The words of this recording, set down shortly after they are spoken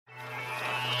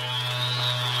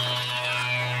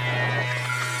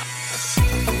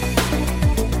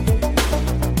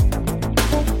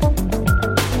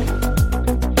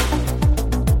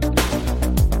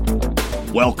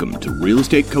Welcome to Real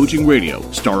Estate Coaching Radio,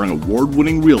 starring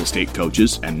award-winning real estate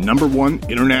coaches and #1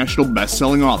 international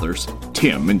best-selling authors,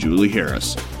 Tim and Julie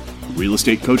Harris. Real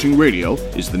Estate Coaching Radio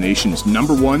is the nation's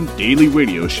 #1 daily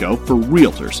radio show for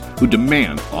realtors who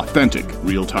demand authentic,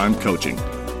 real-time coaching.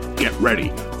 Get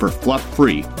ready for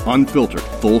fluff-free, unfiltered,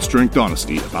 full-strength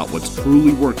honesty about what's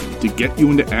truly working to get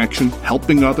you into action,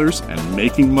 helping others, and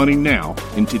making money now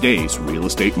in today's real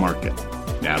estate market.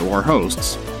 Now to our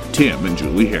hosts, Tim and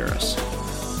Julie Harris.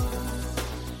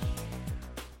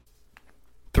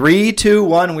 3, 2,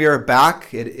 1, we are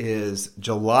back. It is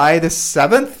July the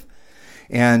 7th,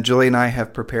 and Julie and I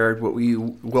have prepared what we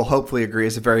will hopefully agree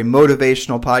is a very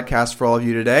motivational podcast for all of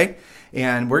you today.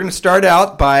 And we're going to start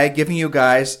out by giving you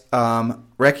guys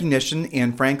recognition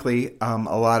and, frankly, a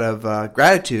lot of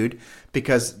gratitude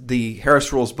because the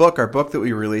Harris Rules book, our book that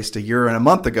we released a year and a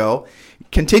month ago,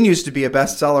 continues to be a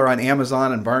bestseller on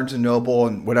Amazon and Barnes & Noble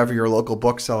and whatever your local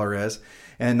bookseller is.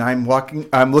 And I'm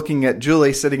looking at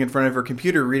Julie sitting in front of her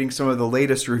computer reading some of the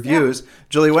latest reviews. Yeah.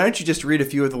 Julie, why don't you just read a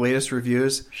few of the latest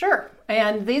reviews? Sure.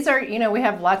 And these are, we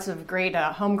have lots of great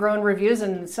homegrown reviews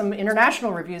and some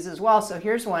international reviews as well. So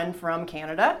here's one from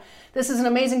Canada. This is an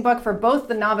amazing book for both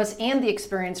the novice and the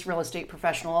experienced real estate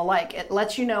professional alike. It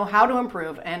lets you know how to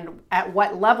improve and at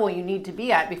what level you need to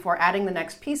be at before adding the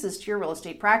next pieces to your real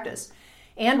estate practice.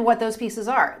 And what those pieces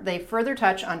are. They further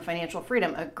touch on financial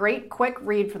freedom. A great quick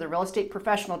read for the real estate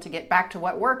professional to get back to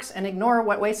what works and ignore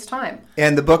what wastes time.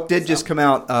 And the book did just come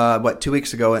out, 2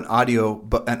 weeks ago, on Audible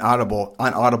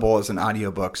as an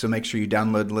audiobook. So make sure you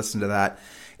download and listen to that.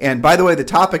 And by the way, the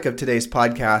topic of today's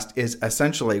podcast is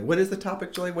essentially, what is the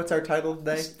topic, Julie? What's our title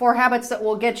today? 4 habits that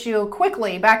will get you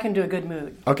quickly back into a good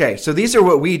mood. Okay, so these are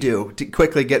what we do to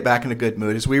quickly get back in a good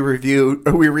mood. Is we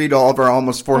read all of our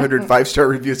almost 400 5-star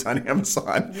reviews on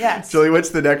Amazon. Yes. Julie, what's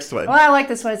the next one? Well, I like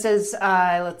this one. It says,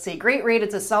 great read.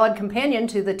 It's a solid companion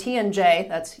to the T&J,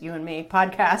 that's you and me,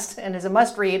 podcast, and is a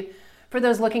must read for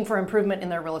those looking for improvement in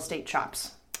their real estate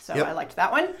chops. So yep. I liked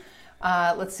that one.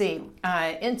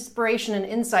 Inspiration and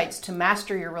insights to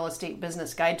master your real estate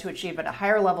business, guide to achieve at a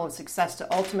higher level of success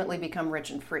to ultimately become rich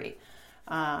and free.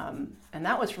 And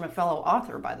that was from a fellow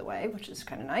author, by the way, which is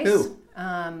kind of nice. Who?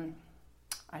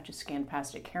 I just scanned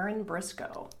past it. Karen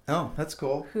Briscoe. Oh, that's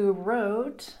cool. Who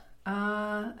wrote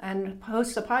and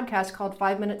hosts a podcast called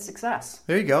 5 Minute Success.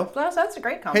 There you go. So that's a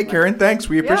great compliment. Hey, Karen, thanks.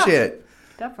 We appreciate it.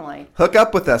 Definitely. Hook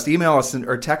up with us. Email us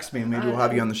or text me, and maybe we'll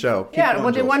have you on the show.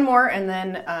 We'll do one more, and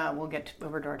then we'll get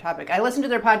over to our topic. I listen to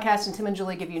their podcast, and Tim and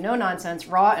Julie give you no nonsense,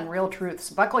 raw and real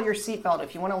truths. Buckle your seatbelt.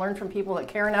 If you want to learn from people that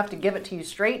care enough to give it to you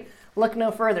straight, look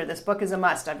no further. This book is a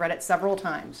must. I've read it several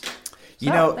times.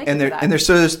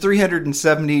 There's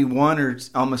 371 or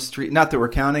almost not that we're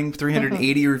counting,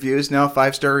 380 reviews now,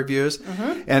 5-star reviews.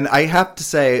 Mm-hmm. And I have to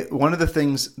say, one of the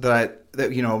things the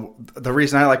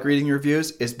reason I like reading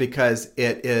reviews is because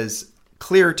it is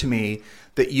clear to me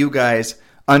that you guys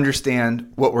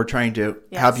understand what we're trying to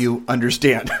have you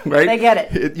understand, right? They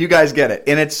get it. You guys get it.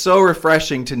 And it's so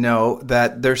refreshing to know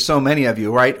that there's so many of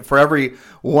you, right? For every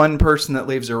one person that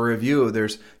leaves a review,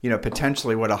 there's,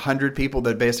 potentially 100 people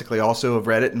that basically also have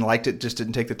read it and liked it, just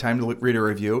didn't take the time to read a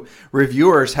review.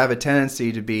 Reviewers have a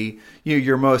tendency to be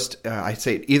your most, I'd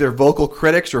say, either vocal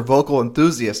critics or vocal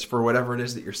enthusiasts for whatever it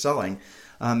is that you're selling.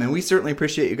 And we certainly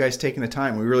appreciate you guys taking the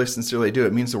time. We really sincerely do.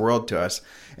 It means the world to us.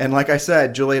 And like I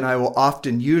said, Julie and I will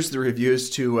often use the reviews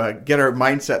to get our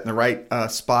mindset in the right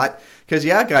spot. Because,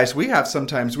 guys, we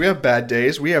have bad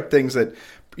days. We have things that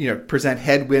present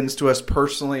headwinds to us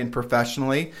personally and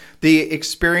professionally. The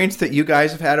experience that you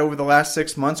guys have had over the last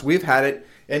 6 months, we've had it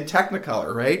in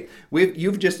Technicolor, right?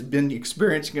 You've just been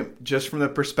experiencing it just from the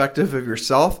perspective of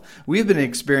yourself. We've been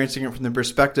experiencing it from the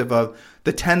perspective of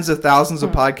the tens of thousands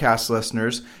of podcast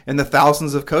listeners and the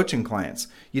thousands of coaching clients.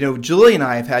 Julie and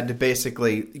I have had to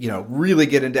basically, really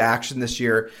get into action this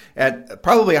year at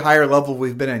probably a higher level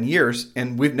we've been in years,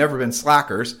 and we've never been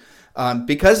slackers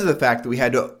because of the fact that we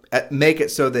had to make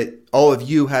it so that all of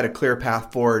you had a clear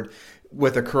path forward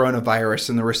with the coronavirus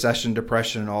and the recession,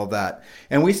 depression, and all that.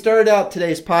 And we started out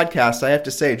today's podcast, I have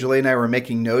to say, Julie and I were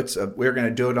making notes. We were going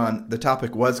to do it on, the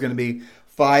topic was going to be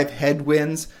 5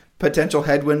 potential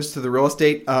headwinds to the real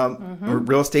estate or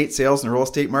real estate sales and the real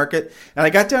estate market. And I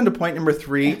got down to point number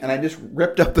 3, and I just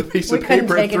ripped up the piece of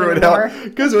paper and threw it out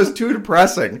because it was too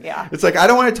depressing. Yeah. It's like, I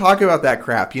don't want to talk about that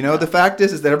crap. The fact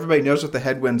is that everybody knows what the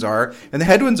headwinds are, and the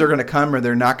headwinds are going to come or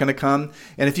they're not going to come.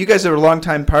 And if you guys are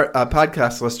longtime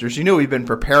podcast listeners, we've been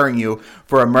preparing you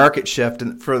for a market shift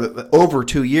for over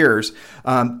 2 years.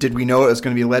 Did we know it was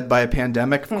going to be led by a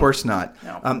pandemic? Of course not.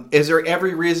 No. Is there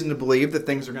every reason to believe that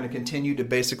things are going to continue to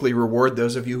basically absolutely reward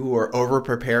those of you who are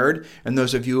over-prepared and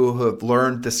those of you who have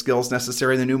learned the skills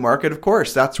necessary in the new market. Of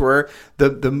course, that's where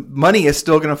the money is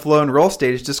still going to flow in real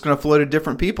estate. It's just going to flow to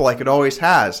different people like it always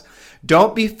has.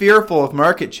 Don't be fearful of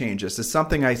market changes. It's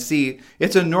something I see.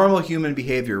 It's a normal human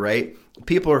behavior, right?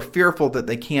 People are fearful that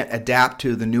they can't adapt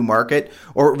to the new market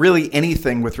or really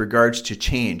anything with regards to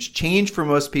change. Change for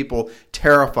most people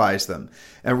terrifies them.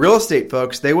 And real estate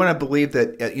folks, they want to believe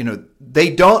that,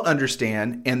 they don't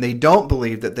understand and they don't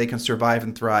believe that they can survive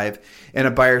and thrive in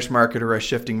a buyer's market or a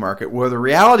shifting market. Well, the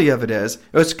reality of it is,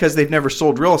 it's because they've never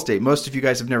sold real estate. Most of you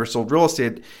guys have never sold real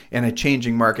estate in a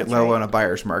changing market, let alone a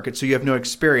buyer's market. So you have no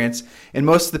experience. And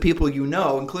most of the people you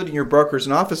know, including your brokers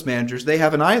and office managers, they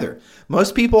haven't either.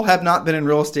 Most people have not been in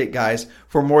real estate, guys,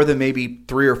 for more than maybe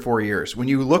 3 or 4 years. When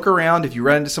you look around, if you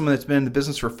run into someone that's been in the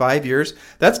business for 5 years,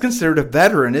 that's considered a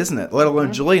veteran, isn't it? Let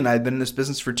alone Julie and I have been in this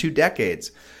business for 2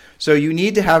 decades. So you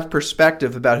need to have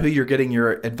perspective about who you're getting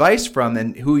your advice from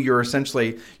and who you're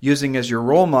essentially using as your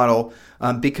role model,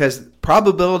 because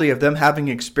probability of them having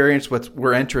experienced what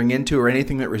we're entering into or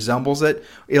anything that resembles it,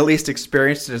 at least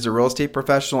experienced it as a real estate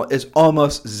professional, is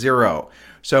almost zero.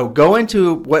 So go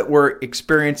into what we're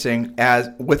experiencing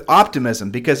with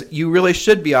optimism, because you really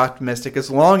should be optimistic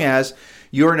as long as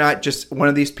you're not just one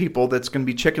of these people that's going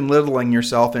to be chicken littling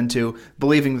yourself into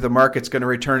believing the market's going to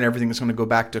return and everything's going to go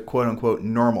back to quote unquote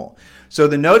normal. So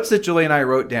the notes that Julie and I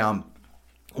wrote down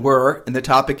were, and the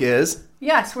topic is?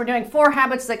 Yes, we're doing 4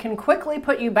 habits that can quickly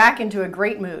put you back into a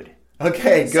great mood.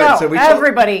 Okay, good. So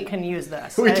everybody can use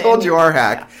this. We told you our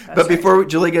hack. Yeah, but before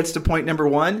Julie gets to point number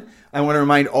 1, I want to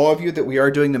remind all of you that we are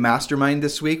doing the Mastermind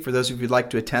this week. For those of you who'd like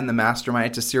to attend the Mastermind,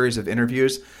 it's a series of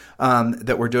interviews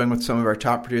that we're doing with some of our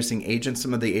top producing agents,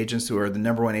 some of the agents who are the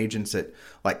number 1 agents at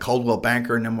like Coldwell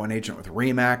Banker, number 1 agent with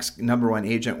RE/MAX, number 1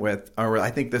 agent with, or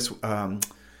I think this,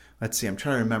 let's see, I'm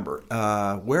trying to remember.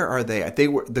 Where are they? They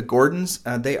were the Gordons.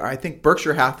 They are, I think,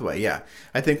 Berkshire Hathaway. Yeah,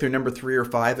 I think they're number 3 or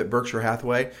 5 at Berkshire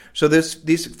Hathaway. So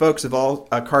these folks have all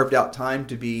carved out time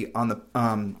to be on the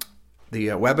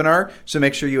webinar. So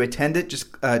make sure you attend it.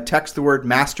 Just text the word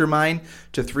mastermind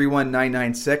to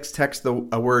 31996. Text the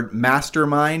word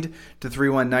mastermind to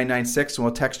 31996, and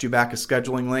we'll text you back a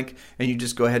scheduling link, and you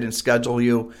just go ahead and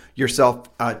schedule yourself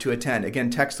to attend. Again,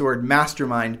 text the word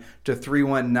mastermind to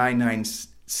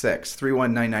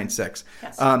 31996.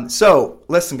 Yes. So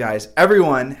listen, guys,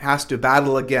 everyone has to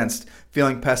battle against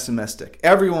feeling pessimistic.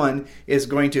 Everyone is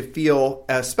going to feel,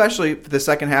 especially for the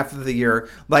second half of the year,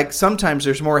 like sometimes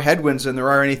there's more headwinds than there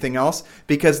are anything else,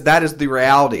 because that is the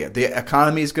reality. The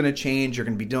economy is going to change. You're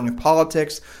going to be dealing with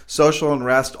politics, social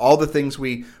unrest, all the things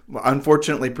we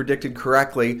unfortunately predicted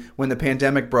correctly when the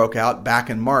pandemic broke out back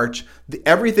in March.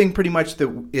 Everything pretty much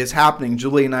that is happening,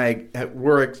 Julie and I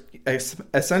were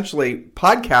essentially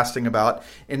podcasting about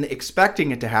and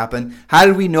expecting it to happen. How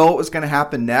did we know it was going to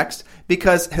happen next?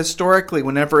 Because historically,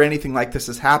 whenever anything like this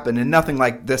has happened, and nothing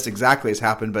like this exactly has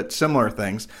happened, but similar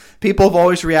things, people have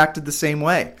always reacted the same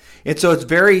way. And so it's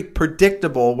very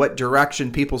predictable what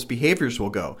direction people's behaviors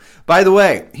will go. By the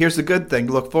way, here's a good thing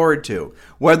to look forward to.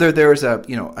 Whether there's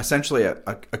essentially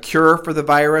a cure for the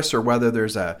virus, or whether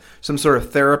there's some sort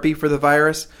of therapy for the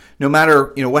virus, no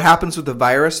matter what happens with the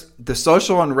virus, the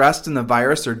social unrest and the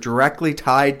virus are directly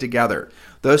tied together.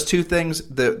 Those two things,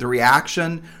 the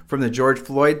reaction from the George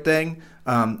Floyd thing,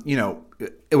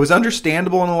 it was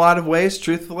understandable in a lot of ways,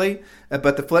 truthfully.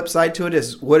 But the flip side to it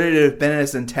is, would it have been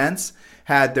as intense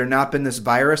had there not been this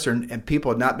virus, and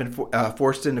people had not been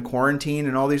forced into quarantine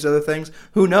and all these other things?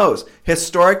 Who knows?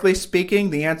 Historically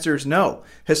speaking, the answer is no.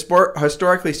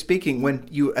 Historically speaking, when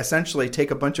you essentially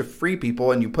take a bunch of free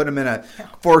people and you put them in a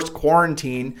forced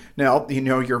quarantine, now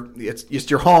it's just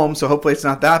your home, so hopefully it's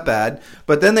not that bad.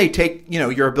 But then they take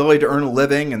your ability to earn a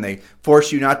living, and they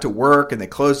force you not to work, and they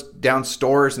close down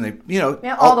stores, and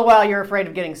they all the while you're afraid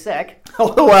of getting sick.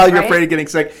 All the while you're afraid of getting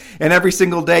sick, and every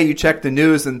single day you check the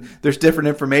news, and there's different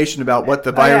information about what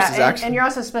the virus is actually. And you're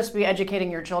also supposed to be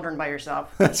educating your children by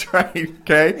yourself. That's right.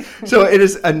 Okay, so it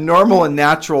is a normal and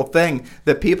natural thing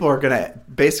that people are going to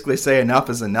basically say enough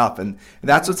is enough, and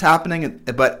that's what's happening.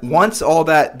 But once all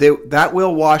that that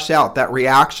will wash out, that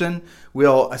reaction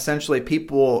will essentially,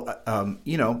 people,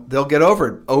 they'll get over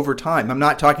it over time. I'm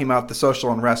not talking about the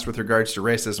social unrest with regards to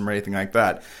racism or anything like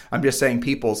that. I'm just saying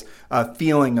people's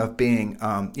feeling of being,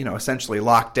 essentially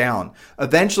locked down.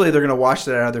 Eventually, they're going to wash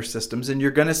that out of their systems, and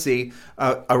you're going to see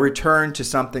a return to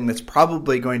something that's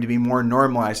probably going to be more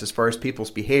normalized as far as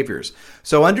people's behaviors.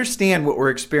 So understand what we're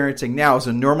experiencing now is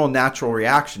a normal, natural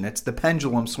reaction. It's the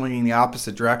pendulum swinging the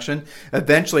opposite direction.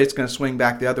 Eventually, it's going to swing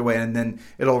back the other way, and then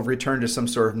it'll return to some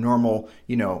sort of normal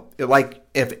normal, like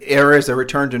if there is a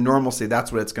return to normalcy,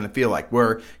 that's what it's going to feel like,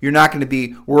 where you're not going to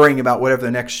be worrying about whatever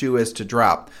the next shoe is to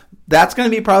drop. That's going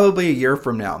to be probably a year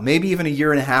from now, maybe even a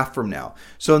year and a half from now.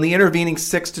 So in the intervening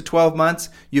 6 to 12 months,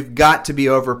 you've got to be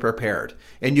over prepared.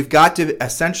 And you've got to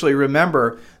essentially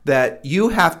remember that you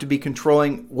have to be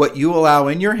controlling what you allow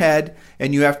in your head,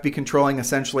 and you have to be controlling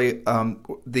essentially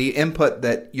the input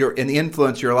that you're and the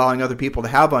influence you're allowing other people to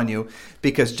have on you.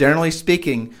 Because generally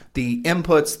speaking, the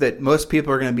inputs that most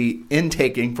people are going to be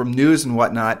intaking from news and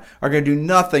whatnot are going to do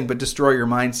nothing but destroy your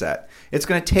mindset. It's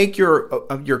going to take your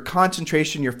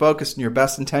concentration, your focus, and your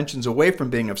best intentions away from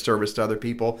being of service to other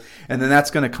people, and then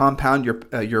that's going to compound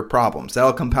your problems.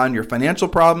 That'll compound your financial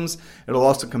problems. It'll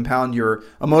also compound your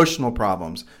emotional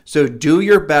problems. So do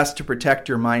your best to protect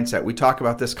your mindset. We talk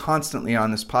about this constantly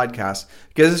on this podcast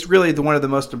because it's really one of the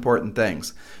most important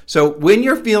things. So when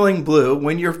you're feeling blue,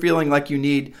 when you're feeling like you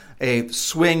need a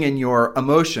swing in your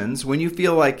emotions, when you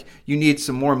feel like you need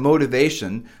some more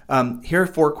motivation, here are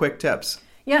 4 quick tips.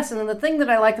 Yes, and then the thing that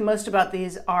I like the most about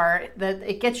these are that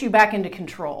it gets you back into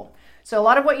control. So a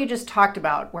lot of what you just talked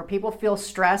about, where people feel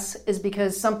stress, is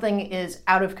because something is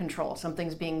out of control.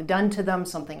 Something's being done to them,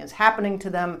 something is happening to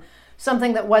them,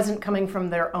 something that wasn't coming from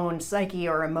their own psyche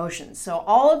or emotions. So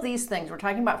all of these things, we're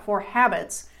talking about 4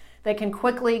 habits that can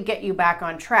quickly get you back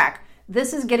on track.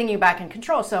 This is getting you back in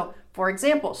control. So for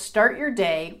example, start your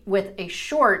day with a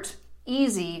short,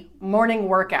 easy morning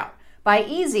workout. By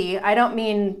easy, I don't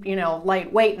mean,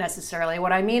 lightweight necessarily.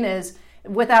 What I mean is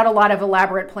without a lot of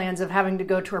elaborate plans of having to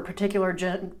go to a particular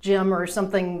gym or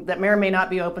something that may or may not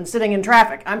be open, sitting in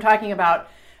traffic. I'm talking about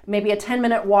maybe a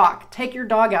 10-minute walk. Take your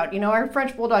dog out. Our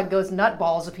French Bulldog goes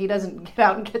nutballs if he doesn't get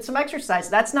out and get some exercise.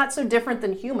 That's not so different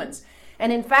than humans.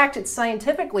 And in fact, it's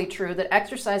scientifically true that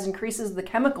exercise increases the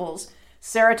chemicals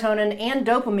serotonin and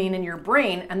dopamine in your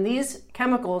brain, and these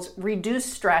chemicals reduce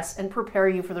stress and prepare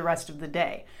you for the rest of the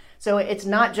day. So it's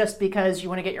not just because you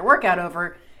want to get your workout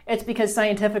over, it's because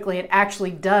scientifically it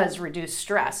actually does reduce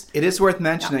stress. It is worth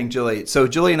mentioning, yeah. Julie. So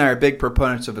Julie and I are big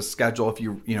proponents of a schedule. If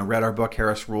you read our book,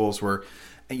 Harris Rules, where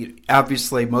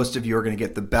obviously most of you are going to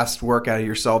get the best work out of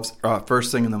yourselves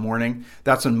first thing in the morning.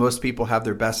 That's when most people have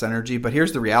their best energy. But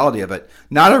here's the reality of it.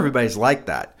 Not everybody's like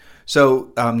that.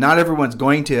 So not everyone's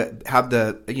going to have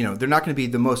they're not going to be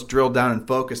the most drilled down and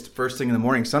focused first thing in the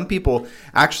morning. Some people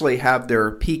actually have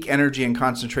their peak energy and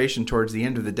concentration towards the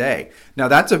end of the day. Now,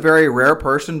 that's a very rare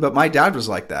person, but my dad was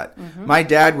like that. Mm-hmm. My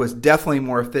dad was definitely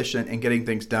more efficient in getting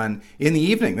things done in the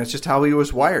evening. That's just how he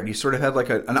was wired. He sort of had like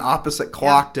an opposite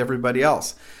clock to everybody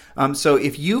else. So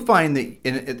if you find that,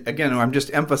 and again, I'm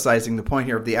just emphasizing the point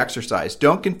here of the exercise.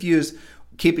 Don't confuse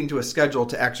keeping to a schedule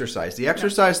to exercise. The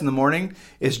exercise in the morning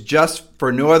is just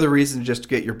for no other reason, just to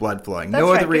get your blood flowing. That's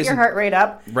no right. other reason. Get your heart rate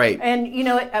up. Right. And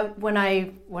when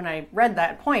I read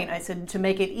that point, I said to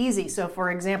make it easy. So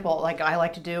for example, like I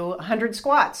like to do 100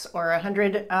 squats or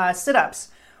 100 sit-ups,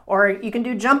 or you can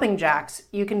do jumping jacks.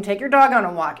 You can take your dog on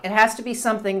a walk. It has to be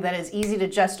something that is easy to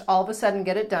just all of a sudden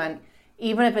get it done,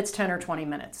 even if it's 10 or 20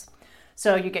 minutes.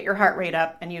 So you get your heart rate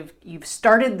up and you've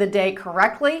started the day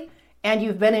correctly, and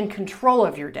you've been in control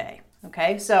of your day,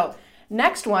 okay? So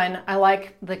next one, I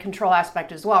like the control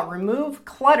aspect as well. Remove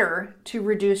clutter to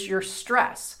reduce your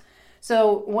stress.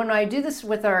 So when I do this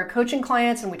with our coaching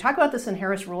clients, and we talk about this in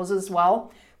Harris Rules as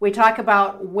well, we talk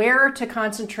about where to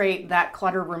concentrate that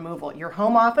clutter removal. Your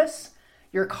home office,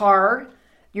 your car,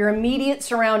 your immediate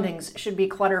surroundings should be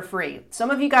clutter-free.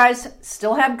 Some of you guys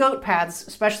still have goat paths,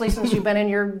 especially since you've been in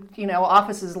your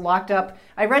offices locked up.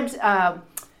 I read...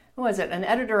 Who was it? An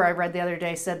editor I read the other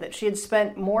day said that she had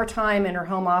spent more time in her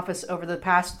home office over the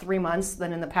past 3 months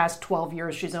than in the past 12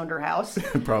 years she's owned her house.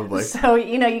 Probably. So,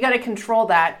 you got to control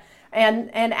that and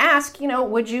ask,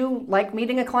 would you like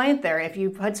meeting a client there? If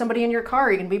you had somebody in your car,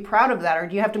 you can be proud of that. Or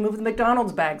do you have to move the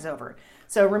McDonald's bags over?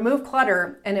 So remove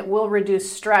clutter and it will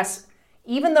reduce stress.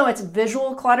 Even though it's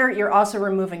visual clutter, you're also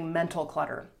removing mental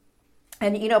clutter.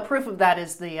 And, proof of that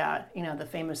is the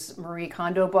famous Marie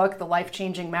Kondo book, The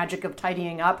Life-Changing Magic of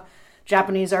Tidying Up,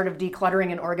 Japanese Art of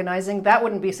Decluttering and Organizing. That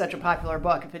wouldn't be such a popular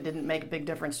book if it didn't make a big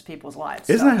difference to people's lives.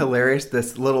 Isn't that hilarious?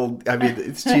 It's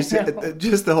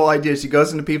just the whole idea. She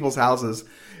goes into people's houses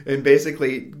and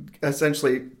basically,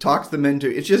 essentially talks them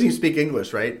into, she doesn't even speak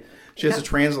English, right? She has a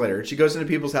translator. She goes into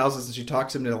people's houses and she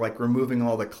talks them into removing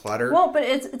all the clutter. Well, but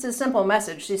it's a simple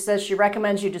message. She says she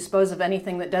recommends you dispose of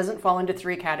anything that doesn't fall into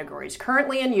 3 categories: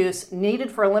 currently in use,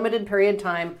 needed for a limited period of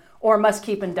time, or must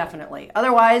keep indefinitely.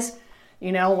 Otherwise,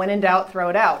 when in doubt, throw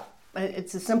it out.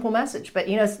 It's a simple message. But,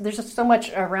 there's just so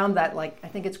much around that. I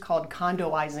think it's called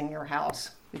condoizing your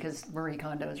house because Marie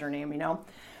Kondo is her name,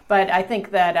 But I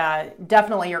think that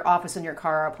definitely your office and your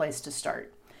car are a place to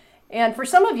start. And for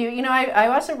some of you, I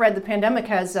also read the pandemic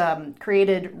has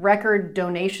created record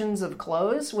donations of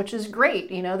clothes, which is great.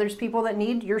 There's people that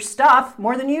need your stuff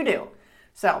more than you do.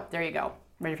 So there you go.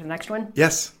 Ready for the next one?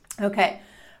 Yes. Okay.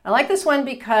 I like this one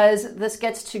because this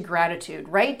gets to gratitude.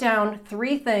 Write down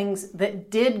 3 things that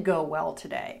did go well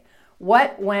today.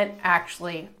 What went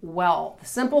actually well? The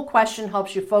simple question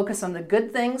helps you focus on the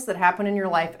good things that happen in your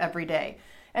life every day.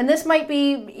 And this might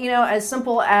be, as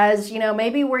simple as,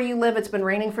 maybe where you live, it's been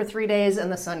raining for 3 days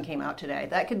and the sun came out today.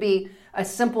 That could be a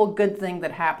simple good thing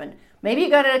that happened. Maybe you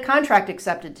got a contract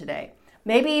accepted today.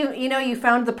 Maybe, you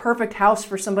found the perfect house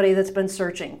for somebody that's been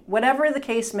searching. Whatever the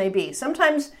case may be.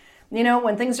 Sometimes,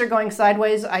 when things are going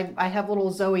sideways, I have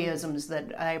little Zoe-isms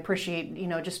that I appreciate,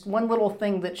 just one little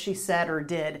thing that she said or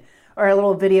did, or a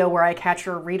little video where I catch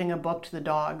her reading a book to the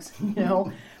dogs,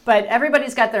 But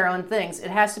everybody's got their own things. It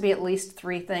has to be at least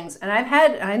 3 things. And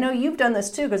I know you've done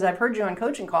this too, because I've heard you on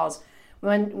coaching calls.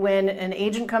 When an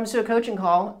agent comes to a coaching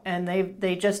call and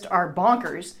they just are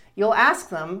bonkers, you'll ask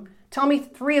them, tell me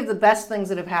 3 of the best things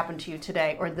that have happened to you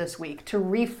today or this week to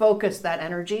refocus that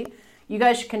energy. You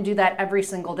guys can do that every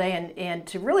single day. And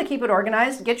to really keep it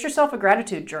organized, get yourself a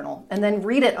gratitude journal and then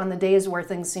read it on the days where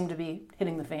things seem to be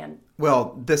hitting the fan.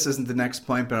 Well, this isn't the next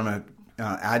point, but I'm going to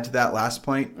add to that last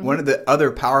point. One of the other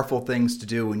powerful things to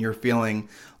do when you're feeling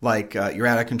like you're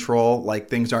out of control, like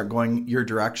things aren't going your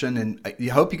direction, and I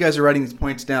hope you guys are writing these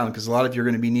points down because a lot of you are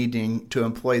going to be needing to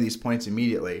employ these points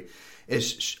immediately,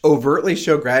 is overtly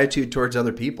show gratitude towards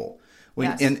other people.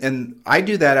 Yes. And I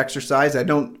do that exercise. I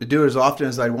don't do it as often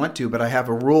as I want to, but I have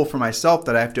a rule for myself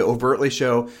that I have to overtly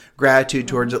show gratitude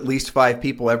towards at least 5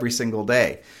 people every single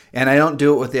day. And I don't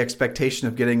do it with the expectation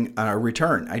of getting a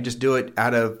return. I just do it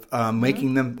out of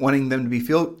wanting them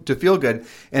to feel good,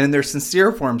 and in their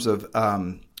sincere forms of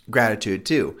gratitude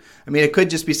too. I mean, it could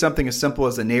just be something as simple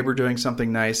as a neighbor doing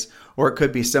something nice, or it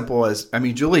could be simple as,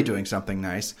 Julie doing something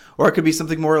nice, or it could be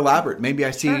something more elaborate. Maybe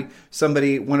I see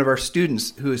somebody, one of our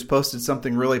students who has posted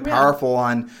something really powerful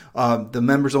on the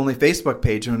members only Facebook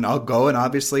page, and I'll go and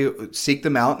obviously seek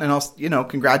them out and I'll,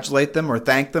 congratulate them or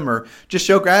thank them or just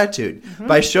show gratitude.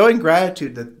 By showing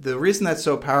gratitude, the reason that's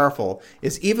so powerful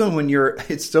is even when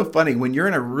it's so funny, when you're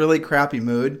in a really crappy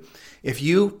mood, if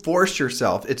you force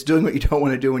yourself, it's doing what you don't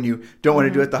want to do when you don't want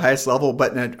to do it at the highest level,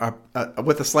 but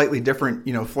with a slightly different,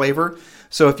 flavor.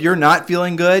 So if you're not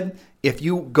feeling good, if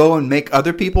you go and make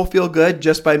other people feel good,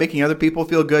 just by making other people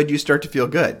feel good, you start to feel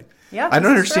good. Yeah, I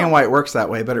don't understand why it works that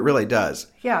way, but it really does.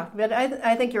 Yeah, but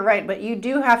I think you're right. But you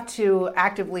do have to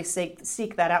actively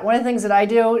seek that out. One of the things that I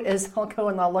do is I'll go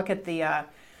and I'll look at the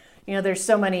there's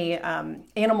so many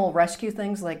animal rescue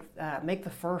things like make the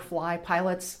fur fly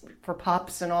pilots for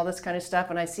pups and all this kind of stuff.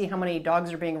 And I see how many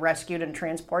dogs are being rescued and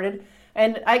transported.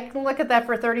 And I can look at that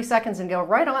for 30 seconds and go,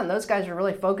 right on, those guys are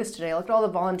really focused today. Look at all the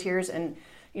volunteers and,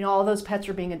 all those pets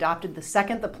are being adopted the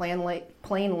second the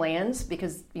plane lands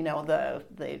because, the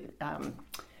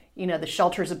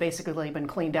shelters have basically been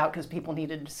cleaned out because people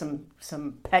needed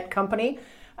some pet company.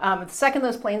 The second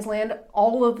those planes land,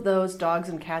 all of those dogs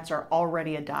and cats are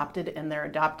already adopted and their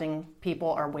adopting people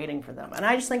are waiting for them. And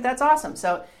I just think that's awesome.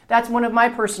 So that's one of my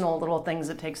personal little things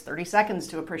that takes 30 seconds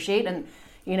to appreciate. And,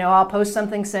 I'll post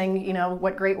something saying,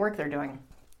 what great work they're doing.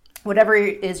 Whatever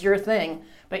is your thing,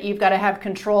 but you've got to have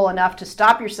control enough to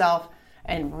stop yourself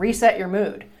and reset your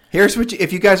mood. Here's what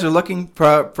if you guys are looking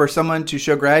for someone to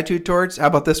show gratitude towards, how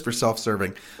about this for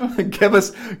self-serving? Go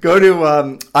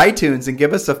to iTunes and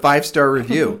give us a 5-star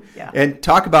review and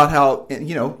talk about how,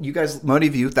 you guys, most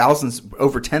of you, thousands,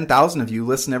 over 10,000 of you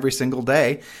listen every single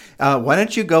day. Why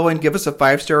don't you go and give us a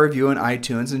 5-star review on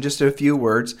iTunes and just a few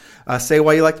words, say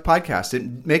why you like the podcast.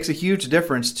 It makes a huge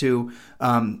difference to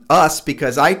us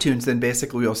because iTunes then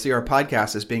basically will see our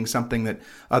podcast as being something that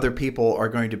other people are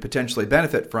going to potentially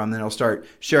benefit from. Then they'll start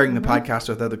sharing the podcast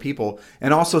with other people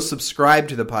and also subscribe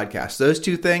to the podcast. Those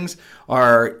 2 things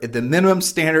are the minimum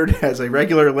standard as a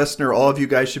regular listener all of you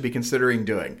guys should be considering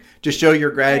doing. Just show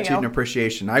your gratitude and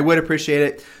appreciation. I would appreciate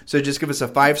it. So just give us a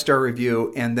 5-star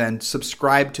review and then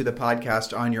subscribe to the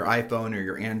podcast on your iPhone or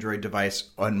your Android device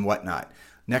and whatnot.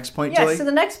 Next point, Julie? So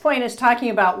the next point is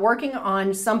talking about working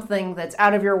on something that's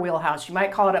out of your wheelhouse. You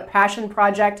might call it a passion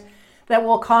project that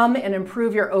will come and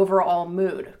improve your overall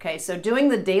mood. Okay, so doing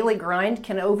the daily grind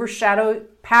can overshadow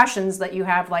passions that you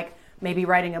have, like maybe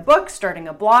writing a book, starting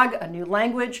a blog, a new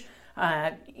language,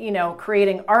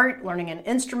 creating art, learning an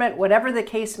instrument, whatever the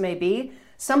case may be.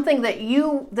 Something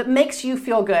that makes you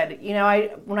feel good.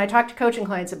 When I talk to coaching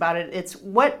clients about it, it's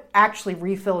what actually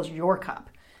refills your cup.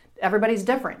 Everybody's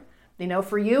different.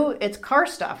 For you, it's car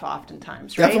stuff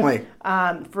oftentimes, right?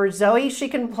 Definitely. For Zoe, she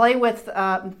can play with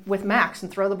Max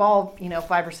and throw the ball,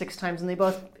 5 or 6 times, and they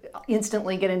both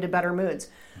instantly get into better moods.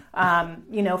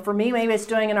 For me, maybe it's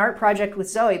doing an art project with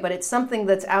Zoe, but it's something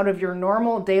that's out of your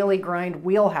normal daily grind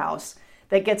wheelhouse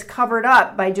that gets covered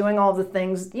up by doing all the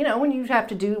things, when you have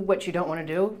to do what you don't want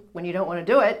to do. When you don't want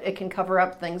to do it, it can cover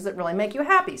up things that really make you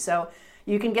happy. So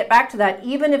you can get back to that,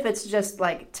 even if it's just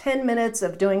like 10 minutes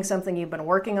of doing something you've been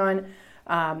working on.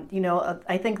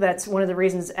 I think that's one of the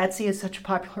reasons Etsy is such a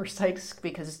popular site,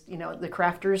 because, the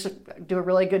crafters do a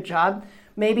really good job.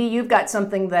 Maybe you've got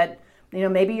something that,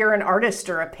 maybe you're an artist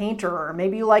or a painter, or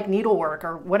maybe you like needlework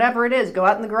or whatever it is. Go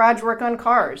out in the garage, work on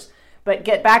cars, but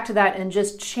get back to that and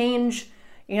just change.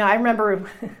 I remember,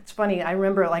 it's funny, I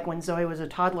remember like when Zoe was a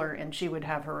toddler and she would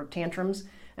have her tantrums,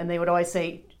 and they would always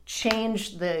say,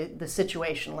 change the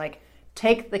situation. Like,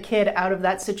 take the kid out of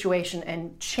that situation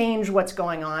and change what's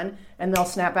going on, and they'll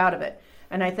snap out of it.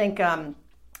 And I think,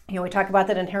 we talk about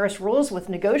that in Harris Rules with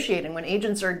negotiating. When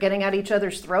agents are getting at each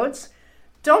other's throats,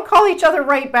 don't call each other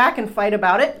right back and fight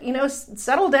about it.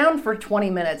 Settle down for 20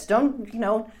 minutes.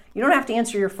 You don't have to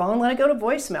answer your phone. Let it go to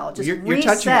voicemail. Just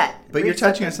reset. You're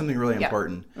touching on something really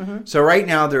important. Mm-hmm. So right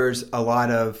now there's a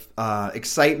lot of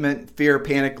excitement, fear,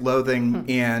 panic, loathing,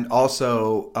 and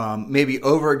also maybe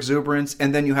over-exuberance.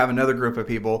 And then you have another group of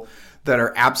people that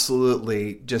are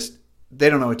absolutely just, they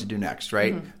don't know what to do next,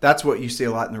 right? Mm-hmm. That's what you see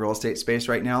a lot in the real estate space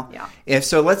right now. Yeah. If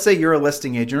so, let's say you're a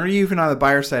listing agent, or even on the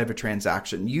buyer side of a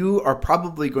transaction, you are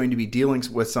probably going to be dealing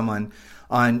with someone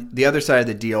on the other side of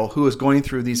the deal who is going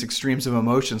through these extremes of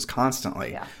emotions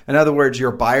constantly. Yeah. In other words,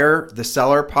 your buyer, the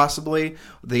seller, possibly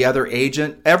the other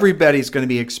agent, everybody's going to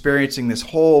be experiencing this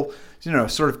whole,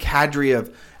 sort of cadre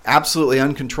of absolutely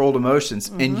uncontrolled emotions.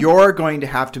 Mm-hmm. And you're going to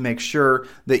have to make sure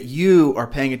that you are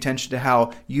paying attention to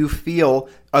how you feel.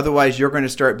 Otherwise, you're going to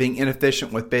start being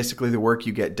inefficient with basically the work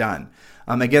you get done.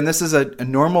 Again, this is a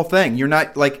normal thing. You're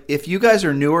not like, if you guys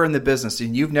are newer in the business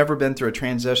and you've never been through a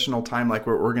transitional time like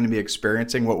what we're going to be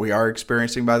experiencing, what we are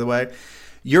experiencing, by the way,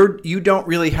 you don't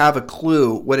really have a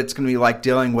clue what it's going to be like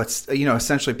dealing with,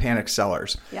 essentially panicked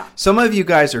sellers. Yeah. Some of you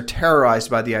guys are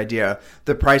terrorized by the idea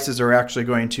that prices are actually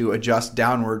going to adjust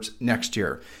downwards next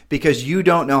year because you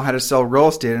don't know how to sell real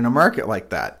estate in a market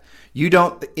like that. You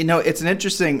don't, it's an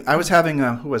interesting, I was having,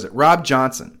 who was it? Rob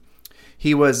Johnson.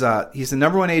 He's the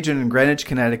number one agent in Greenwich,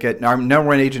 Connecticut,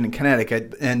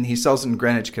 and he sells in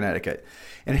Greenwich, Connecticut.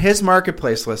 And his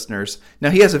marketplace listeners, now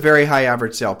he has a very high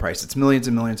average sale price. It's millions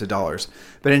and millions of dollars.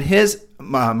 But in his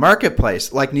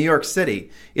marketplace, like New York City,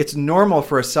 it's normal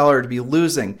for a seller to be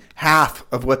losing half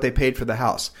of what they paid for the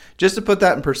house. Just to put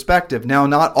that in perspective, now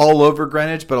not all over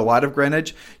Greenwich, but a lot of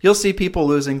Greenwich, you'll see people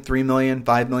losing $3 million,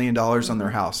 $5 million on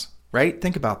their house. Right?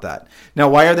 Think about that. Now,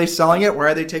 why are they selling it? Why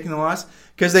are they taking the loss?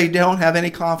 Because they don't have any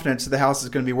confidence that the house is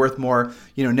going to be worth more,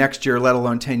 next year, let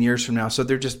alone 10 years from now. So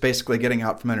they're just basically getting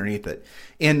out from underneath it.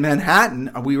 In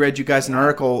Manhattan, we read you guys an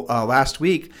article last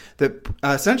week that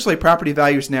essentially property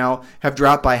values now have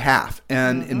dropped by half.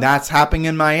 And that's happening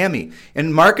in Miami.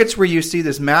 In markets where you see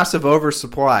this massive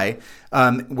oversupply,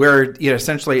 where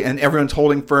essentially, and everyone's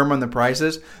holding firm on the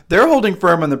prices, they're holding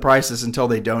firm on the prices until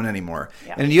they don't anymore.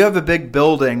 Yeah. And you have a big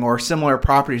building or similar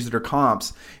properties that are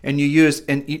comps, and you use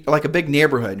like a big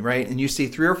neighborhood, right? And you see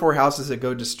 3 or 4 houses that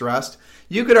go distressed.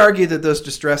 You could argue that those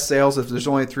distressed sales, if there's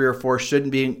only 3 or 4,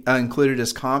 shouldn't be included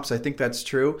as comps. I think that's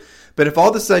true. But if all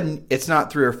of a sudden it's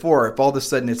not 3 or 4, if all of a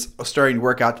sudden it's starting to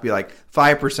work out to be like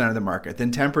 5% of the market,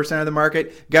 then 10% of the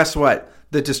market, guess what?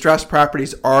 The distressed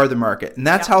properties are the market. And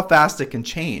that's how fast it can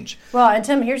change. Well, and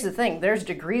Tim, here's the thing. There's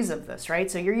degrees of this,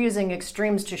 right? So you're using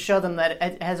extremes to show them that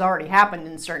it has already happened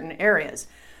in certain areas.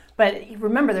 But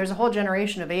remember, there's a whole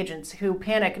generation of agents who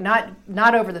panic not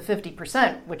over the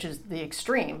 50%, which is the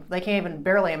extreme. They can't even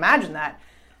barely imagine that.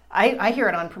 I hear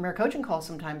it on Premier Coaching calls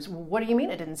sometimes. Well, what do you mean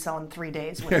it didn't sell in 3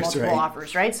 days with multiple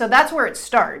offers, right? So that's where it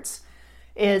starts.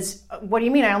 Is what do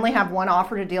you mean I only have one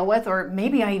offer to deal with, or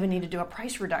maybe I even need to do a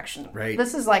price reduction? Right.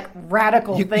 This is like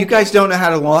radical thinking. You guys don't know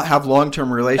how to have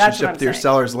long-term relationship with your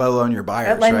sellers, let alone your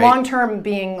buyers, like right? Long-term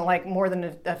being like more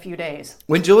than a few days.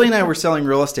 When Julie and I were selling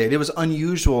real estate, it was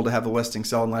unusual to have a listing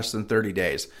sell in less than 30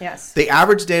 days. Yes. The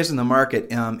average days in the market,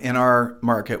 in our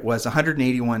market, was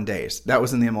 181 days. That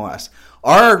was in the MLS.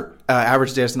 Our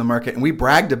average days in the market, and we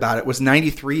bragged about it, was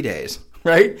 93 days.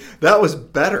 Right? That was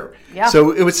better. Yeah. So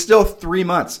it was still 3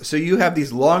 months. So you have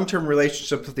these long-term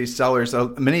relationships with these sellers.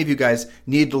 Many of you guys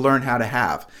need to learn how to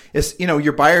have. It's,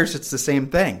 your buyers, it's the same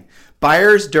thing.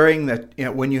 Buyers during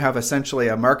when you have essentially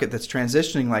a market that's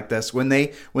transitioning like this, when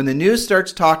the news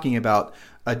starts talking about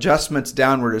adjustments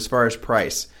downward as far as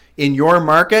price in your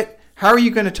market, how are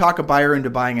you going to talk a buyer into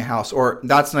buying a house? Or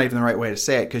that's not even the right way to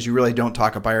say it, because you really don't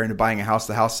talk a buyer into buying a house.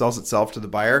 The house sells itself to the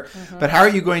buyer. But how are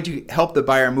you going to help the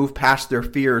buyer move past their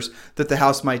fears that the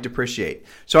house might depreciate?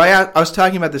 So I was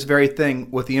talking about this very thing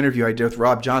with the interview I did with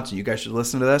Rob Johnson. You guys should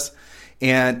listen to this.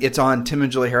 And it's on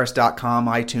timandjulieharris.com,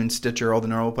 iTunes, Stitcher, all the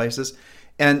normal places.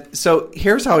 And so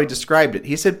here's how he described it.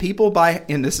 He said people buy,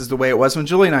 and this is the way it was when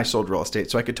Julie and I sold real estate,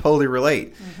 so I could totally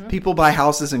relate. People buy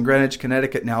houses in Greenwich,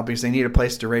 Connecticut now because they need a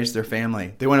place to raise their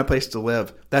family. They want a place to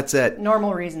live. That's it.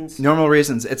 Normal reasons. Normal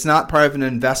reasons. It's not part of an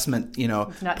investment,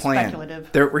 it's not plan.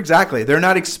 Speculative. Exactly. They're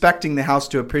not expecting the house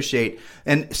to appreciate.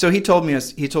 And so he told me a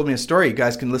story. You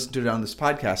guys can listen to it on this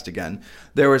podcast again.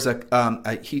 There was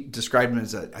he described him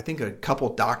as I think a couple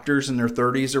doctors in their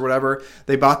 30s or whatever.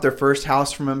 They bought their first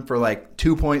house from him for like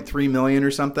 $2.3 million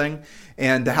or something,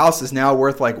 and the house is now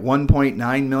worth like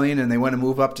 $1.9 million, and they want to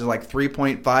move up to like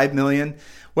 $3.5 million.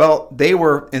 Well,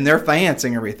 they're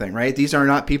financing everything, right? These are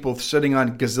not people sitting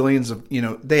on gazillions of,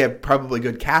 they have probably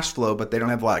good cash flow, but they don't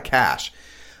have a lot of cash.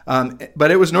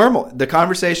 But it was normal. The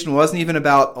conversation wasn't even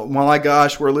about, oh my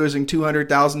gosh, we're losing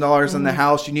 $200,000 in the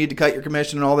house. You need to cut your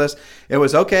commission and all this. It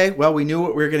was, okay, well, we knew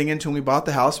what we were getting into when we bought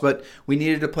the house, but we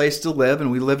needed a place to live,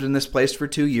 and we lived in this place for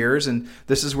 2 years, and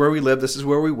this is where we live. This is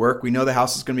where we work. We know the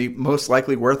house is going to be most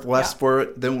likely worth less for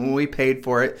it than when we paid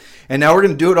for it. And now we're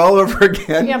going to do it all over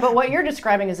again. Yeah, but what you're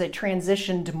describing is a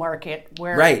transitioned market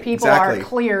where people exactly. are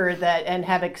clear that and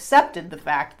have accepted the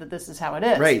fact that this is how it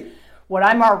is. Right. What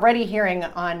I'm already hearing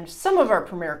on some of our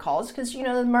premier calls, because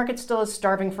the market still is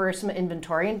starving for some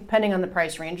inventory, and depending on the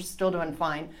price range, it's still doing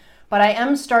fine. But I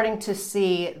am starting to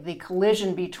see the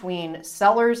collision between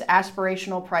sellers'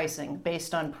 aspirational pricing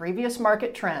based on previous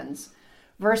market trends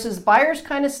versus buyers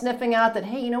kind of sniffing out that,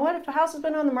 hey, you know what? If a house has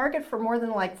been on the market for more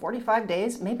than like 45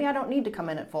 days, maybe I don't need to come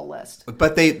in at full list.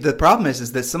 But the problem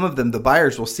is that some of them, the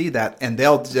buyers will see that, and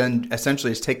they'll then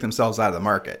essentially just take themselves out of the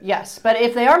market. Yes, but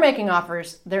if they are making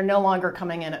offers, they're no longer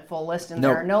coming in at full list, and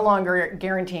they're no longer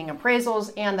guaranteeing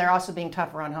appraisals, and they're also being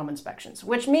tougher on home inspections,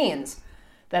 which means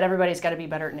that everybody's got to be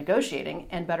better at negotiating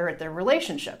and better at their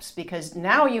relationships, because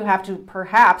now you have to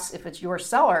perhaps, if it's your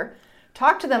seller,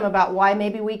 talk to them about why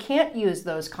maybe we can't use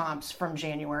those comps from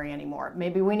January anymore.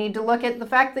 Maybe we need to look at the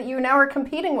fact that you now are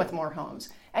competing with more homes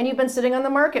and you've been sitting on the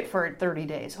market for 30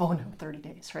 days. Oh no, 30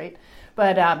 days, right?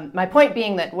 But my point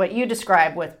being that what you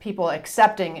describe with people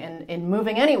accepting and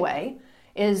moving anyway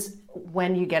is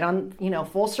when you get on,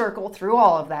 full circle through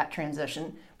all of that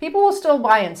transition, people will still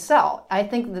buy and sell. I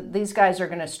think that these guys are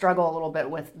going to struggle a little bit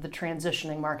with the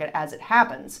transitioning market as it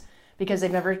happens, because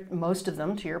most of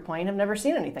them, to your point, have never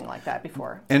seen anything like that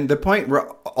before. And the point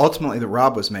ultimately that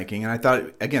Rob was making, and I thought,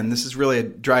 again, this is really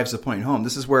drives the point home.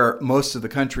 This is where most of the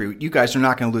country, you guys are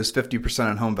not going to lose 50%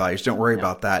 on home values. Don't worry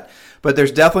about that. But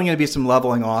there's definitely going to be some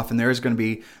leveling off, and there's going to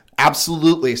be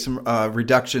absolutely some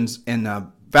reductions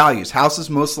in values. Houses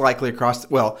most likely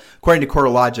according to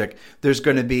CoreLogic, there's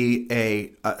going to be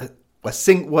was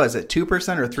it 2%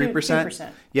 or 3%? 2%.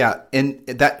 Yeah, and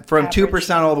that from average.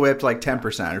 2% all the way up to like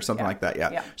 10% or something like that.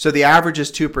 Yeah. So the average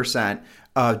is 2%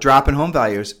 drop in home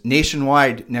values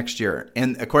nationwide next year.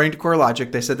 And according to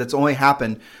CoreLogic, they said that's only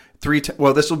happened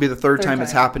this will be the third time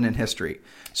it's happened in history.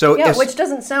 So which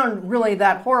doesn't sound really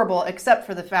that horrible, except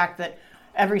for the fact that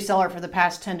every seller for the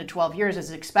past 10 to 12 years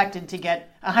is expected to get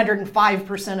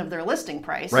 105% of their listing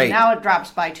price. Right. And now it drops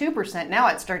by 2%. Now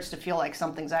it starts to feel like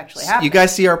something's actually happening. You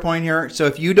guys see our point here? So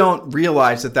if you don't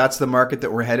realize that that's the market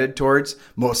that we're headed towards,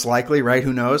 most likely, right?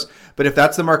 Who knows? But if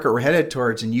that's the market we're headed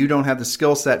towards and you don't have the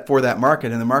skill set for that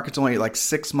market, and the market's only like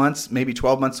 6 months, maybe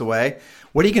 12 months away,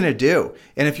 what are you going to do?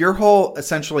 And if your whole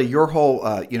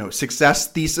success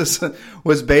thesis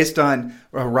was based on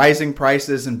rising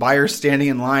prices and buyers standing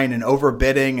in line and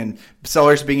overbidding and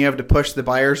sellers being able to push the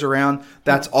buyers around,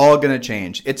 that's all going to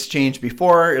change. It's changed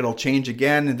before, it'll change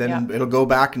again, and then it'll go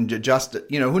back and adjust.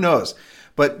 Who knows?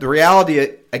 But the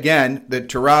reality, again, that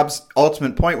to Rob's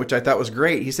ultimate point, which I thought was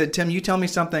great, he said, Tim, you tell me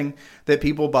something that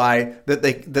people buy, that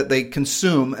they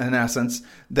consume, in essence,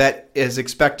 that is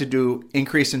expected to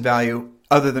increase in value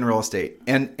other than real estate.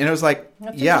 And it was like,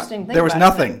 there was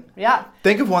nothing. Yeah.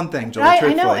 Think of one thing, Joel,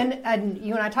 truthfully. I know, and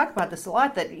you and I talk about this a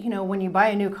lot, that, when you buy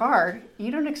a new car, you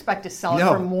don't expect to sell it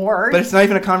for more. But it's not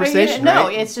even a conversation, right? No,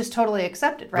 right? it's just totally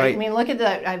accepted, right? I mean, look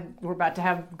at we're about to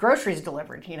have groceries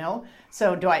delivered,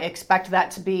 So do I expect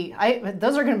that to be,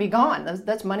 those are going to be gone.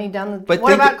 That's money down the,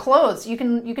 what about clothes? You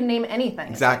can name anything.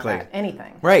 Exactly. Like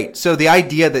anything. Right. So the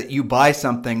idea that you buy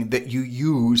something that you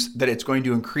use, that it's going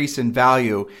to increase in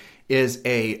value, is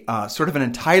a sort of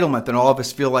an entitlement that all of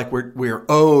us feel like we're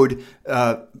owed,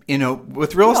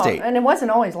 with real estate. And it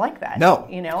wasn't always like that. No,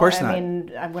 of course not. I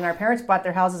mean, when our parents bought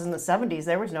their houses in the 70s,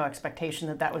 there was no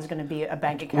expectation that was going to be a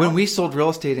bank account. When we sold real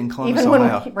estate in Columbus, Even when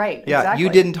Ohio, right, yeah, exactly. you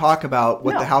didn't talk about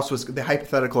what No. the house was, the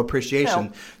hypothetical appreciation.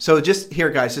 No. So just here,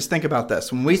 guys, just think about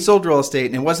this. When we sold real estate,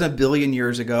 and it wasn't a billion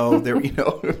years ago, there,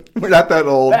 we're not that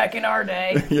old. Back in our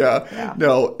day. Yeah.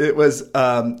 No, it was,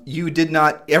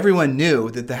 everyone knew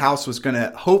that the house was going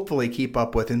to hopefully keep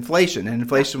up with inflation. And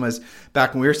inflation was,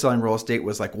 back when we were selling real estate,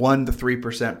 was like 1% to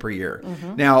 3% per year.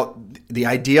 Mm-hmm. Now, the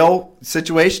ideal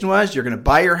situation was you're going to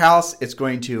buy your house, it's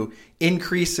going to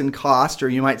increase in cost, or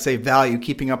you might say value,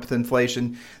 keeping up with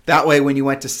inflation. That way, when you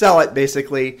went to sell it,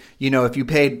 basically, if you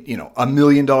paid, $1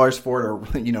 million for it,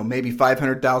 or, maybe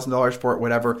 $500,000 for it,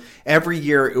 whatever, every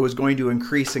year it was going to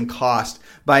increase in cost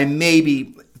by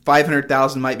maybe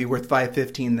 $500,000 might be worth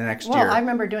 $515 the next year. Well, I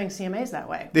remember doing CMAs that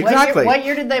way. Exactly. What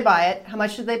year did they buy it? How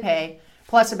much did they pay?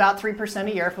 Plus about 3%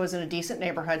 a year if it was in a decent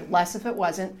neighborhood, less if it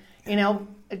wasn't.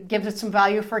 It gives it some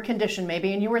value for a condition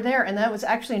maybe, and you were there, and that was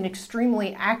actually an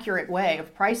extremely accurate way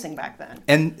of pricing back then.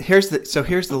 And here's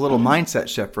the little mindset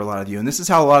shift for a lot of you, and this is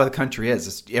how a lot of the country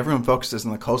is. Everyone focuses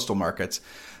on the coastal markets.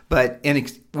 But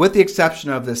with the exception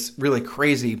of this really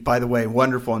crazy, by the way,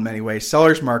 wonderful in many ways,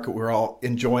 seller's market we're all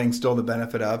enjoying still the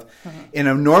benefit of. Mm-hmm. In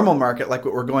a normal market like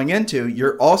what we're going into,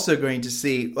 you're also going to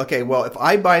see, okay, well, if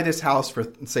I buy this house for,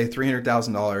 say,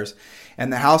 $300,000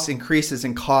 and the house increases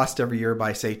in cost every year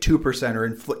by, say, 2%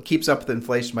 or keeps up with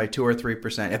inflation by 2 or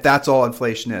 3%, if that's all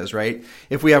inflation is, right?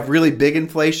 If we have really big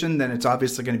inflation, then it's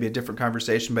obviously going to be a different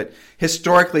conversation. But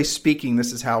historically speaking,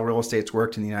 this is how real estate's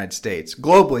worked in the United States.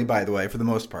 Globally, by the way, for the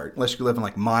most part, unless you live in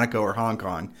like Monaco or Hong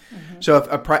Kong. Mm-hmm. So if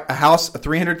a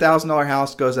 $300,000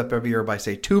 house goes up every year by,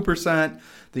 say, 2%,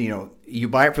 you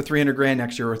buy it for $300,000,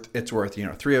 next year it's worth,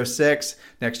 $306,000,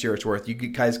 next year it's worth, you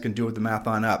guys can do the math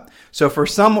on up. So for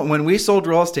someone, when we sold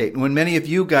real estate, when many of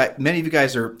you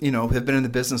guys are, have been in the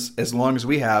business as long as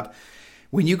we have,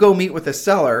 when you go meet with a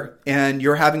seller and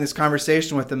you're having this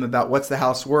conversation with them about what's the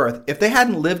house worth, if they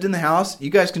hadn't lived in the house, you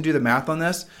guys can do the math on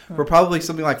this, for probably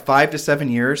something like 5 to 7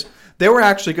 years, they were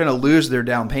actually going to lose their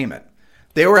down payment.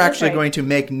 They were actually going to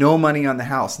make no money on the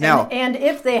house. Now, and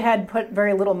if they had put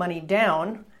very little money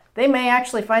down, they may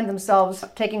actually find themselves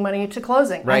taking money to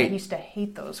closing. Right. I used to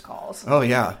hate those calls. Oh,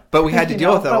 yeah. But we had to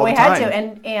deal with that all the time. But we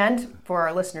had to. And for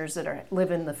our listeners that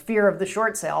live in the fear of the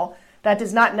short sale, that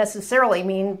does not necessarily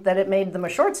mean that it made them a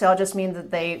short sale. It just means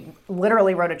that they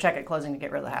literally wrote a check at closing to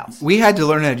get rid of the house. We had to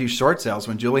learn how to do short sales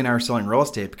when Julie and I were selling real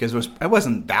estate because it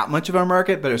wasn't that much of our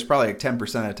market, but it was probably like 10%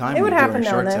 of the time. It would happen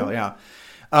now and then. Sale, yeah.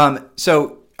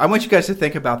 So I want you guys to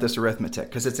think about this arithmetic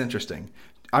because it's interesting.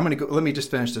 I'm going to go. Let me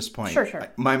just finish this point. Sure.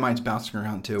 My mind's bouncing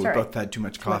around too. We both had too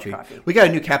much coffee. coffee. We got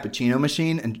a new cappuccino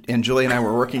machine, and Julie and I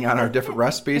were working on our different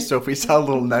recipes. So if we sound a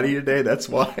little nutty today, that's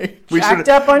why. Jacked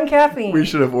up on caffeine. We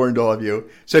should have warned all of you.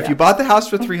 So if you bought the house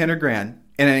for $300,000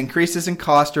 and it increases in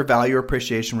cost or value or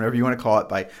appreciation, whatever you want to call it,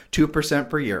 by 2%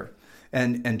 per year,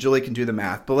 and Julie can do the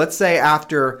math. But let's say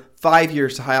after 5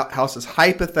 years, the house is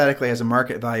hypothetically has a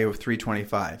market value of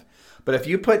 $325,000. But if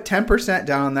you put 10%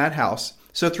 down on that house,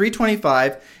 so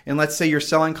 $325,000, and let's say your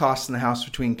selling costs in the house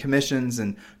between commissions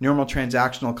and normal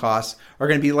transactional costs are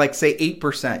going to be like, say,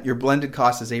 8%. Your blended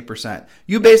cost is 8%.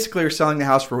 You basically are selling the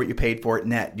house for what you paid for it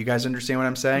net. You guys understand what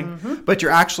I'm saying? Mm-hmm. But you're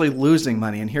actually losing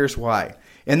money, and here's why.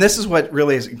 And this is what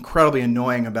really is incredibly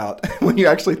annoying about when you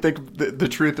actually think the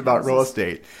truth about real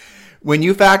estate. When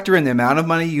you factor in the amount of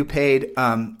money you paid,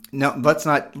 no, let's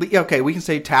not. Okay, we can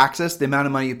say taxes, the amount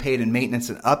of money you paid in maintenance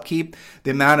and upkeep, the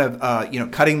amount of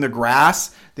cutting the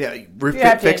grass,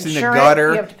 fixing the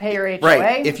gutter. You have to pay your HOA.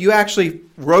 Right. If you actually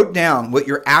wrote down what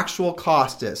your actual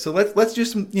cost is, so let's do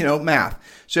some math.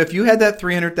 So if you had that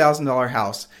 $300,000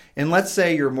 house, and let's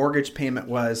say your mortgage payment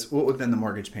was, what would have been the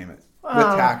mortgage payment? With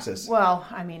taxes. Well,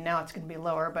 I mean, now it's going to be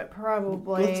lower, but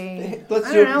probably, let's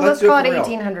call it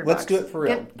 $1,800. Let's do it for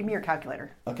real. Give me your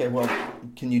calculator. Okay, well,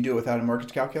 can you do it without a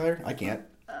mortgage calculator? I can't.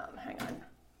 Hang on.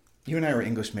 You and I are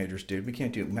English majors, dude. We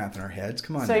can't do math in our heads.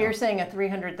 Come on. So now. You're saying a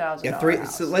 $300,000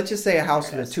 house. So let's just say a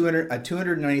house with a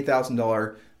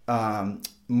 $290,000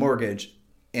 mortgage,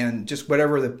 and just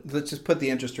whatever let's just put the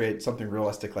interest rate something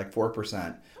realistic like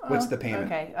 4%. What's the payment?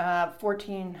 Okay,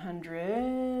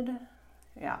 $1,400.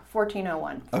 Yeah,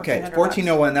 $1,401. Okay,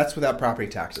 $1,401. That's without property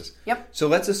taxes. Yep. So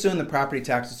let's assume the property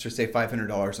taxes are say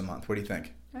 $500 a month. What do you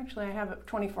think? Actually, I have it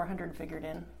 $2,400 figured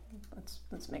in.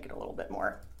 Let's make it a little bit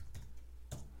more.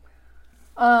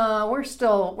 We're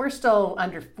about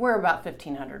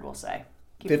 $1,500. We'll say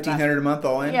 $1,500 a month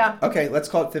all in. Yeah. Okay, let's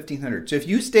call it $1,500. So if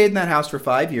you stayed in that house for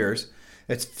 5 years,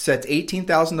 that's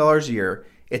 $18,000 a year,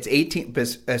 It's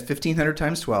 1,500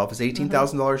 times 12 is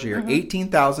 $18,000 a year.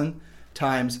 18,000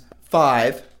 times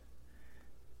 5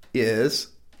 is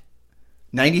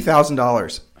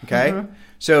 $90,000. Okay,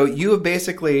 so you have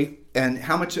basically, and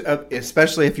how much,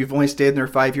 especially if you've only stayed in there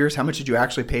 5 years, how much did you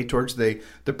actually pay towards the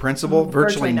principal?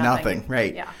 Virtually nothing.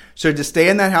 Right. Yeah. So to stay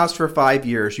in that house for 5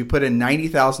 years, you put in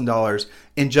 $90,000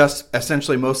 in just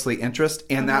essentially mostly interest,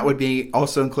 and that would be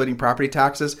also including property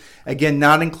taxes. Again,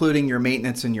 not including your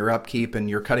maintenance and your upkeep and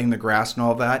your cutting the grass and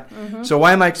all that. So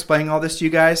why am I explaining all this to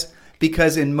you guys?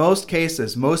 Because in most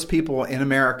cases, most people in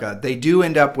America, they do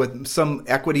end up with some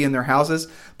equity in their houses,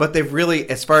 but they've really,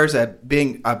 as far as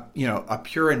being a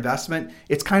pure investment,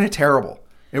 it's kind of terrible.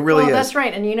 It really is. That's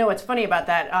right. And you know what's funny about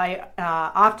that? I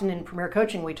often in Premier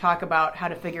Coaching, we talk about how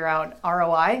to figure out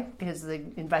ROI because the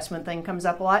investment thing comes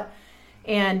up a lot.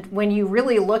 And when you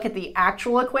really look at the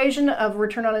actual equation of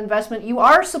return on investment, you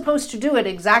are supposed to do it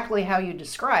exactly how you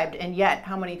described. And yet,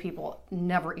 how many people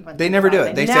never even They never do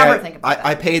it. They never say, think about that.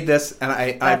 I paid this and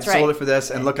I sold it for this,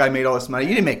 and look, I made all this money.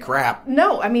 You didn't make crap.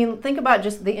 No, I mean, think about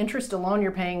just the interest alone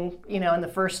you're paying, in the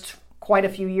first quite a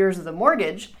few years of the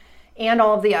mortgage, and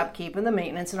all of the upkeep and the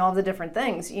maintenance and all the different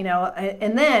things,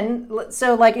 And then,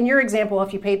 so like in your example,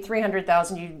 if you paid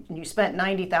 $300,000, you spent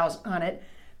 $90,000 on it,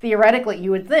 theoretically,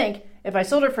 you would think, if I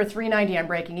sold it for $390, I'm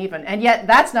breaking even. And yet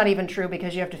that's not even true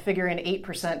because you have to figure in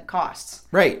 8% costs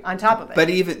on top of it. But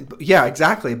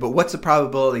exactly. But what's the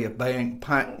probability of buying,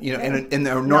 in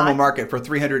the normal market for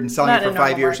 $300 and selling it for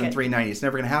 5 years and $390? It's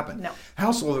never going to happen. No.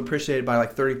 House will have appreciated by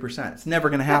like 30%. It's never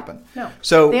going to happen. No.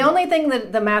 So the only thing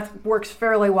that the math works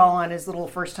fairly well on is little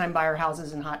first-time buyer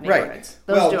houses in hot neighborhoods.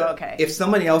 Those do okay. If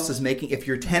somebody else is if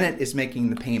your tenant is making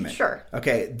the payment, sure.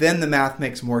 Okay, then the math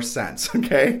makes more sense.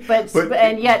 Okay, but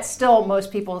and yet still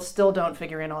most people still don't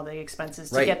figure in all the expenses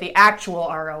to get the actual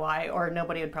ROI, or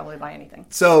nobody would probably buy anything.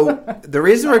 So the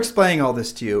reason we're explaining all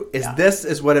this to you is this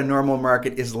is what a normal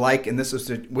market is like, and this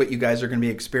is what you guys are going to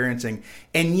be experiencing.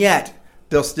 And yet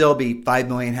there'll still be 5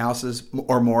 million houses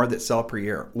or more that sell per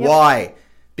year. Yep. Why?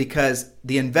 Because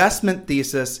the investment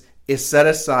thesis is set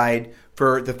aside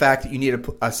for the fact that you need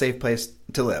a safe place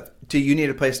to live. You need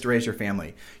a place to raise your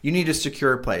family. You need a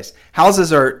secure place.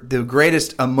 Houses are the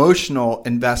greatest emotional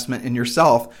investment in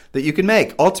yourself that you can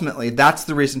make. Ultimately, that's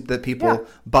the reason that people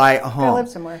buy a home. Live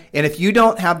somewhere. And if you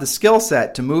don't have the skill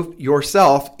set to move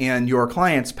yourself and your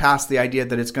clients past the idea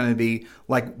that it's going to be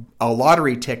like a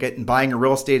lottery ticket and buying a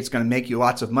real estate is going to make you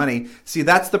lots of money, see,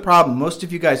 that's the problem. Most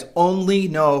of you guys only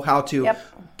know how to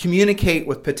communicate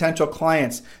with potential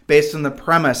clients based on the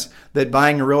premise that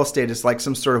buying a real estate is like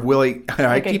some sort of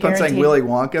I keep on saying Willy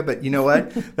Wonka, but you know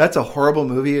what? That's a horrible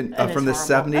movie from the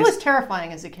 70s. It was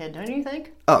terrifying as a kid, don't you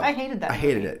think? Oh, I hated that movie. I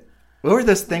hated it. What were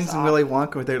those things in Willy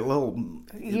Wonka with their little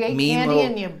you ate candy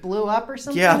and you blew up or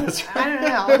something? Yeah, that's right. I don't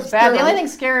know. It was bad. The only thing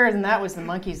scarier than that was the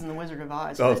monkeys and the Wizard of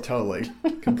Oz. Oh, totally.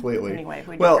 Completely. Anyway,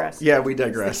 we digress. Well, yeah, we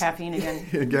digress. It's the caffeine again.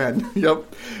 Again,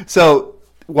 yep. So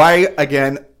why,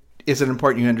 again, is it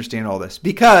important you understand all this?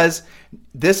 Because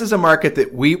this is a market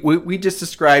that we just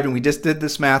described, and we just did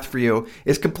this math for you,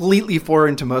 is completely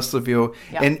foreign to most of you.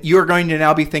 Yep. And you're going to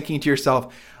now be thinking to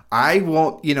yourself, I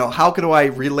won't, how can I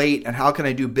relate and how can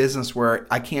I do business where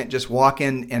I can't just walk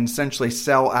in and essentially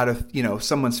sell out of,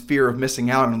 someone's fear of missing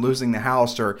out and losing the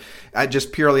house, or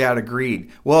just purely out of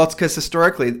greed? Well, it's because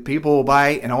historically people will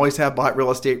buy and always have bought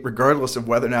real estate regardless of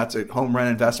whether or not it's a home run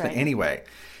investment anyway.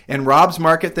 In Rob's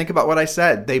market, think about what I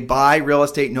said. They buy real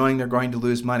estate knowing they're going to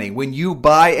lose money. When you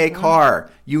buy a car,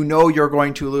 you know you're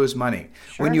going to lose money.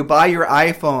 Sure. When you buy your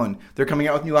iPhone, they're coming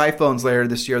out with new iPhones later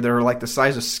this year that are like the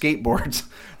size of skateboards.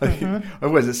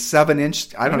 What was it,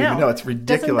 7-inch? I don't even know. It's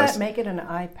ridiculous. Doesn't that make it an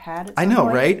iPad? I know,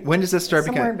 right? When does this start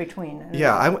becoming? Somewhere in between.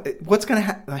 Yeah. What's going to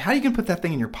happen? How are you going to put that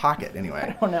thing in your pocket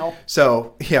anyway? I don't know.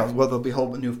 So, there'll be a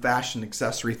whole new fashion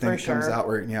accessory thing that comes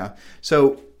out.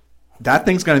 So that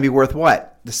thing's going to be worth what?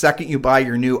 The second you buy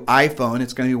your new iPhone,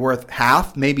 it's going to be worth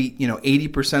half, maybe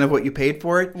 80% of what you paid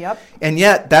for it. Yep. And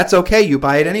yet, that's okay. You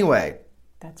buy it anyway.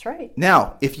 That's right.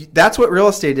 Now, that's what real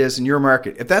estate is in your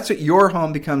market, if that's what your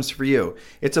home becomes for you,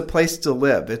 it's a place to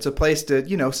live. It's a place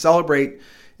to celebrate.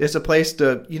 It's a place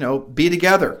to be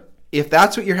together. If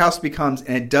that's what your house becomes,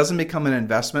 and it doesn't become an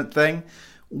investment thing,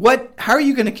 how are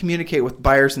you going to communicate with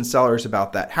buyers and sellers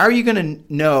about that? How are you going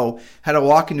to know how to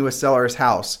walk into a seller's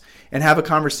house and have a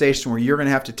conversation where you're going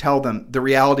to have to tell them the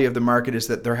reality of the market is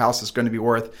that their house is going to be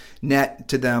worth net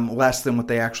to them less than what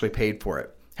they actually paid for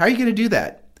it? How are you going to do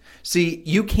that? See,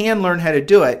 you can learn how to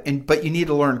do it, but you need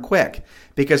to learn quick,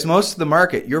 because most of the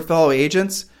market, your fellow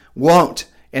agents, won't.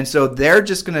 And so they're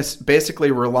just going to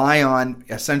basically rely on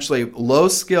essentially low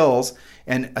skills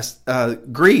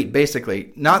and greed,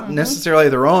 basically. Not necessarily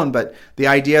their own, but the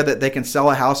idea that they can sell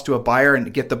a house to a buyer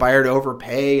and get the buyer to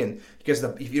overpay, and because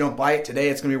if you don't buy it today,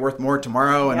 it's going to be worth more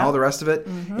tomorrow, and all the rest of it.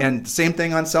 And same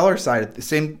thing on seller side, the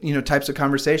same types of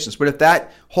conversations. But if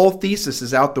that whole thesis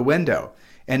is out the window,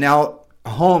 and now a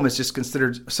home is just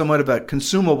considered somewhat of a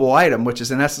consumable item, which is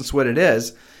in essence what it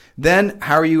is, then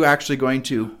how are you actually going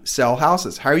to sell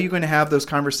houses? How are you going to have those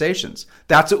conversations?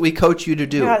 That's what we coach you to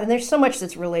do. Yeah, and there's so much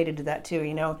that's related to that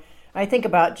too. I think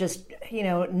about just,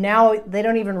 now they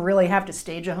don't even really have to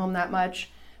stage a home that much.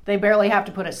 They barely have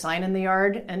to put a sign in the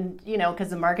yard, and, because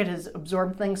the market has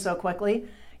absorbed things so quickly,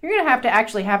 you're going to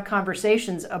actually have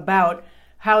conversations about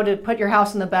how to put your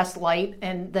house in the best light,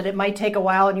 and that it might take a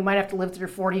while and you might have to live through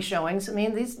 40 showings. I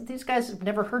mean, these guys have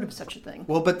never heard of such a thing.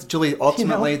 Well, but Julie,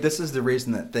 ultimately, this is the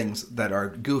reason that things that are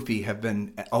goofy have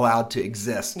been allowed to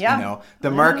exist. Yeah. The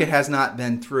market has not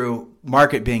been through,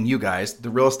 market being you guys,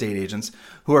 the real estate agents,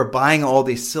 who are buying all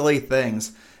these silly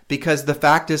things. Because the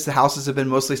fact is, the houses have been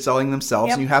mostly selling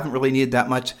themselves, and you haven't really needed that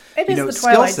much, it is the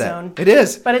skill Twilight set. Zone. It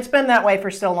is, but it's been that way for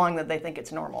so long that they think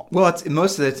it's normal. Well,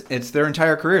 it's their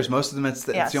entire careers. Most of them, it's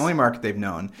the only market they've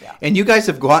known. Yeah. And you guys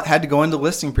have had to go into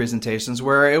listing presentations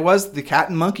where it was the cat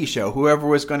and monkey show. Whoever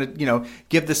was going to,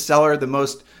 give the seller the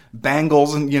most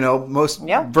bangles and most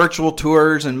virtual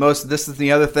tours and most this and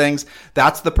the other things,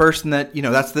 that's the person that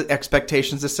that's the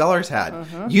expectations the sellers had.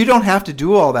 You don't have to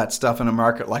do all that stuff in a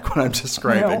market like what I'm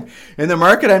describing. No. In the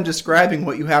market I'm describing,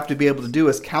 what you have to be able to do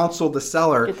is counsel the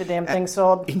seller, get the damn thing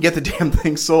sold. You can get the damn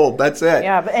thing sold. That's it.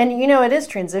 Yeah, and it is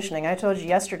transitioning. I told you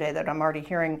yesterday that I'm already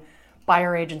hearing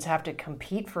buyer agents have to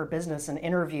compete for business and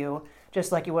interview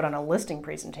just like you would on a listing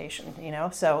presentation,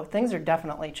 so things are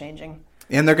definitely changing.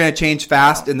 And they're going to change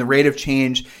fast, and the rate of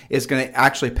change is going to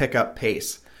actually pick up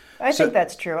pace. I think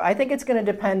that's true. I think it's going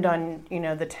to depend on,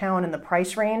 the town and the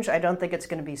price range. I don't think it's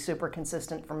going to be super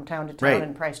consistent from town to town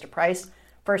and price to price.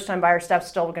 First-time buyer stuff's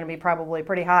still going to be probably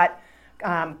pretty hot.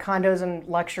 Condos and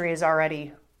luxury is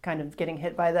already kind of getting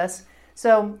hit by this.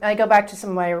 So I go back to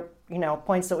some of my,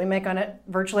 points that we make on it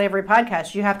virtually every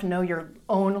podcast. You have to know your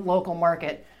own local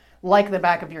market like the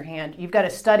back of your hand. You've got to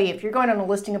study. If you're going on a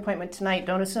listing appointment tonight,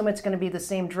 don't assume it's going to be the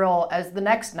same drill as the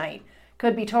next night.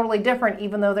 Could be totally different,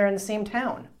 even though they're in the same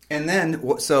town. And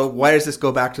then, so why does this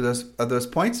go back to those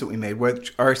points that we made,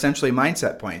 which are essentially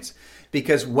mindset points?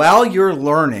 Because while you're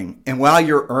learning and while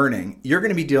you're earning, you're going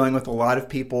to be dealing with a lot of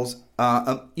people's,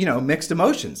 mixed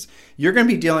emotions. You're going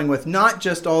to be dealing with not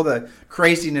just all the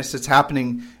craziness that's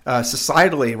happening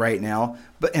societally right now,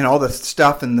 and all the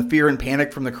stuff and the fear and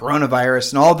panic from the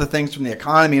coronavirus and all the things from the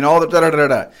economy and all the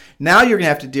da-da-da-da. Now you're going to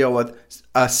have to deal with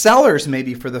sellers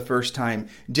maybe for the first time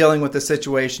dealing with a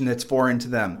situation that's foreign to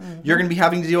them. You're going to be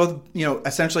having to deal with,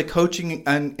 essentially coaching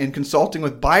and consulting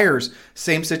with buyers,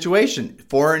 same situation,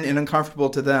 foreign and uncomfortable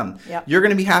to them. Yep. You're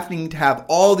going to be having to have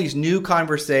all these new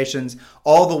conversations,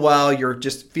 all the while you're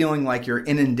just feeling like you're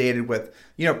inundated with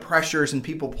pressures and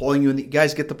people pulling you. And you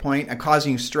guys get the point. I'm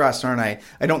causing you stress, aren't I?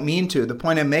 I don't mean to. The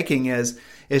point I'm making is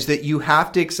that you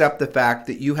have to accept the fact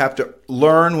that you have to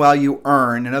learn while you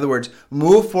earn. In other words,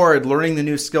 move forward, learning the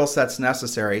new skill sets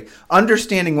necessary,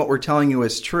 understanding what we're telling you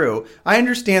is true. I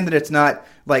understand that it's not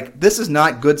like, this is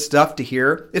not good stuff to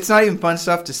hear. It's not even fun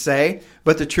stuff to say.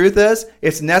 But the truth is,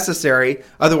 it's necessary.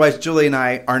 Otherwise, Julie and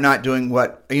I are not doing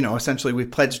what, essentially we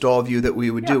pledged all of you that we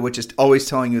would do, which is always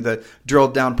telling you the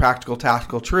drilled down, practical,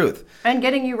 tactical truth. And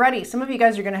getting you ready. Some of you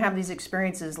guys are going to have these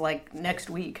experiences like next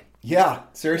week. Yeah,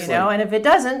 seriously. And if it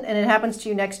doesn't, and it happens to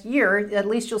you next year, at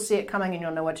least you'll see it coming and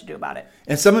you'll know what to do about it.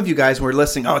 And some of you guys were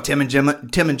listening, Tim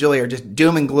and Julie are just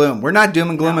doom and gloom. We're not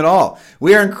doom and gloom at all.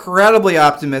 We are incredibly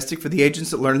optimistic for the agents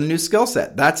that learn the new skill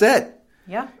set. That's it.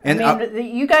 Yeah.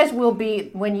 You guys will be,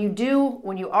 when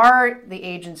you are the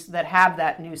agents that have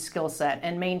that new skill set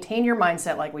and maintain your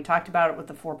mindset like we talked about it with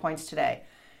the 4 points today,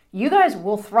 you guys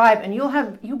will thrive and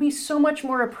you'll be so much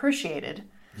more appreciated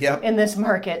in this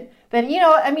market. Then,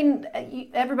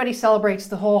 everybody celebrates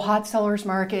the whole hot sellers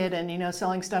market and,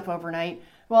 selling stuff overnight.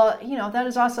 Well, that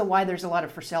is also why there's a lot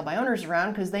of for sale by owners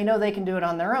around, because they know they can do it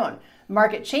on their own.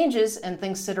 Market changes and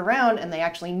things sit around and they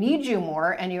actually need you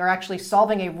more and you're actually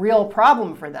solving a real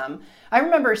problem for them. I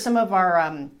remember some of our,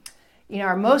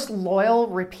 our most loyal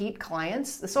repeat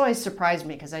clients. This always surprised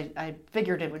me because I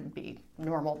figured it would be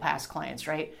normal past clients,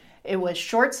 right? It was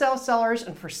short sale sellers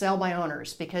and for sale by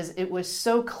owners, because it was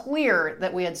so clear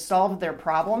that we had solved their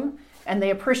problem and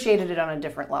they appreciated it on a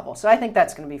different level. So I think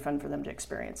that's going to be fun for them to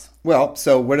experience. Well,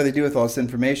 so what do they do with all this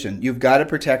information? You've got to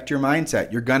protect your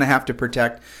mindset. You're going to have to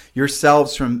protect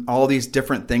yourselves from all these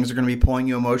different things that are going to be pulling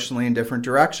you emotionally in different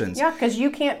directions. Yeah, because you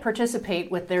can't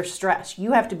participate with their stress.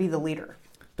 You have to be the leader.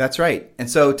 That's right. And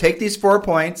so take these 4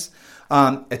 points.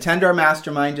 Attend our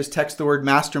mastermind. Just text the word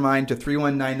mastermind to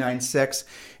 31996.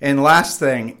 And last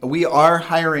thing, we are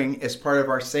hiring as part of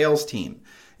our sales team.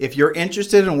 If you're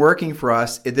interested in working for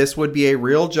us, this would be a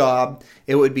real job.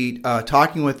 It would be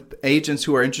talking with agents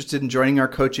who are interested in joining our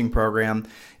coaching program.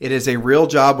 It is a real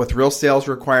job with real sales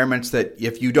requirements that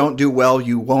if you don't do well,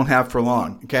 you won't have for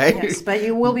long. Okay? Yes, but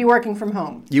you will be working from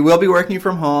home. You will be working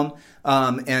from home.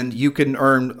 And you can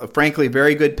earn, frankly,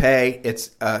 very good pay. It's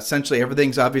essentially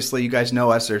everything's obviously, you guys know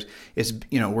us.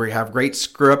 We have great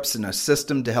scripts and a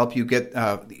system to help you get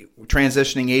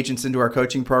transitioning agents into our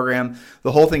coaching program.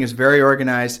 The whole thing is very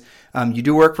organized. You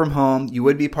do work from home. You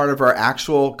would be part of our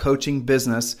actual coaching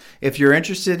business. If you're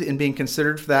interested in being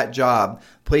considered for that job,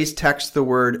 please text the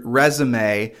word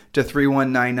resume to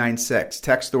 31996.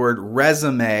 Text the word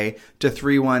resume to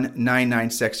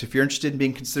 31996. If you're interested in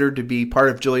being considered to be part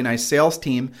of Julie and I's sales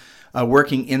team,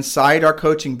 working inside our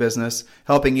coaching business,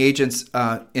 helping agents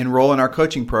enroll in our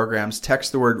coaching programs,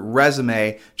 text the word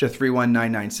resume to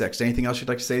 31996. Anything else you'd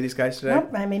like to say to these guys today?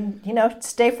 Nope. I mean,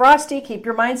 stay frosty, keep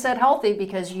your mindset healthy,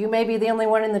 because you may be the only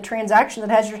one in the transaction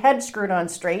that has your head screwed on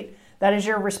straight. That is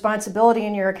your responsibility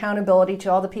and your accountability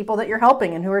to all the people that you're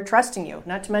helping and who are trusting you,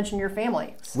 not to mention your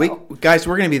family. So. We're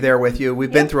going to be there with you.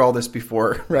 We've been through all this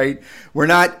before, right? We're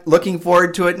not looking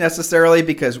forward to it necessarily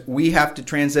because we have to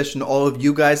transition all of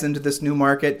you guys into this new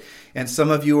market. And some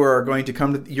of you are going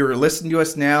to you're listening to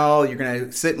us now. You're going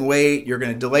to sit and wait. You're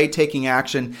going to delay taking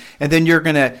action. And then you're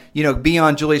going to, be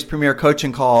on Julie's premier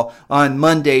coaching call on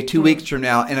Monday, 2 weeks from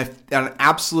now, and an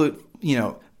absolute,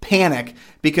 panic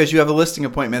because you have a listing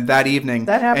appointment that evening.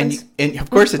 That happens. And of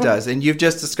course it does. And you've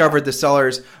just discovered the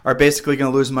sellers are basically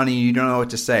going to lose money and you don't know what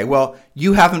to say. Well,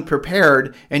 you haven't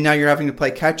prepared and now you're having to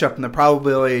play catch up, and the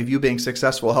probability of you being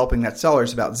successful helping that seller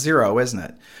is about 0, isn't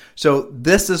it? So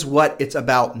this is what it's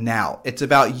about now. It's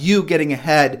about you getting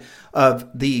ahead of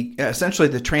essentially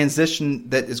the transition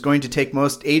that is going to take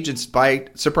most agents by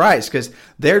surprise because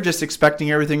they're just expecting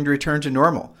everything to return to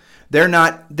normal.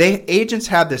 Agents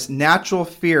have this natural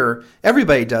fear,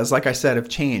 everybody does, like I said, of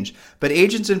change. But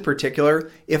agents in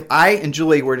particular, if I and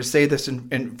Julie were to say this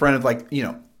in front of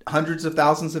hundreds of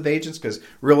thousands of agents, because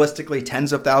realistically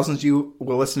tens of thousands you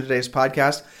will listen to today's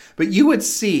podcast, but you would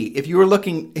see, if you were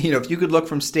looking, if you could look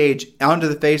from stage onto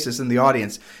the faces in the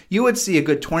audience, you would see a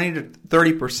good 20 to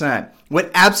 30%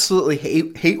 would absolutely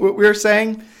hate what we were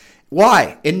saying.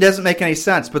 Why? It doesn't make any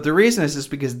sense. But the reason is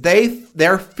because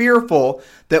they're fearful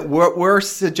that what we're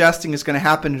suggesting is going to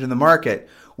happen in the market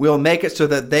will make it so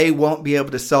that they won't be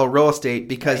able to sell real estate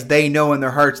because they know in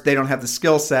their hearts they don't have the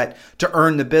skill set to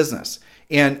earn the business.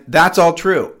 And that's all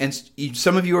true. And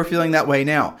some of you are feeling that way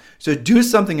now. So do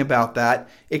something about that.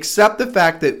 Accept the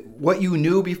fact that what you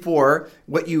knew before,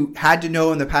 what you had to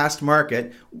know in the past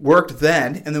market worked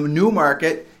then, and the new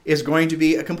market is going to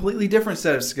be a completely different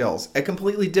set of skills, a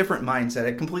completely different mindset,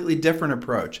 a completely different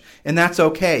approach. And that's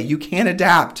okay. You can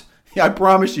adapt. I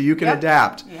promise you can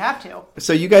adapt. You have to.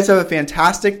 So you guys have a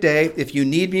fantastic day. If you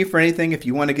need me for anything, if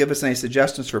you want to give us any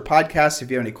suggestions for podcasts, if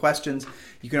you have any questions,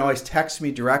 you can always text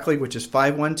me directly, which is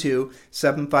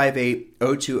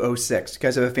 512-758-0206. You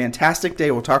guys have a fantastic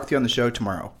day. We'll talk with you on the show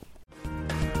tomorrow.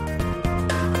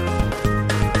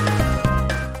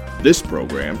 This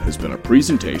program has been a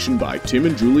presentation by Tim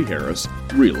and Julie Harris,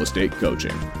 Real Estate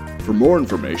Coaching. For more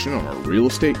information on our real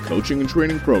estate coaching and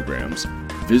training programs,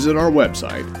 visit our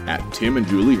website at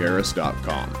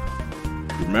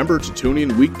timandjulieharris.com. Remember to tune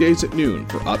in weekdays at noon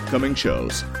for upcoming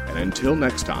shows. And until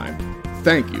next time,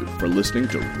 thank you for listening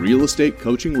to Real Estate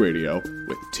Coaching Radio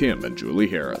with Tim and Julie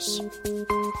Harris.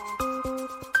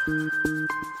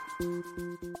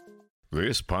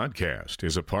 This podcast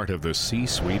is a part of the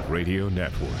C-Suite Radio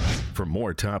Network. For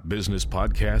more top business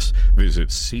podcasts,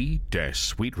 visit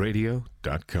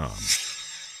c-suiteradio.com.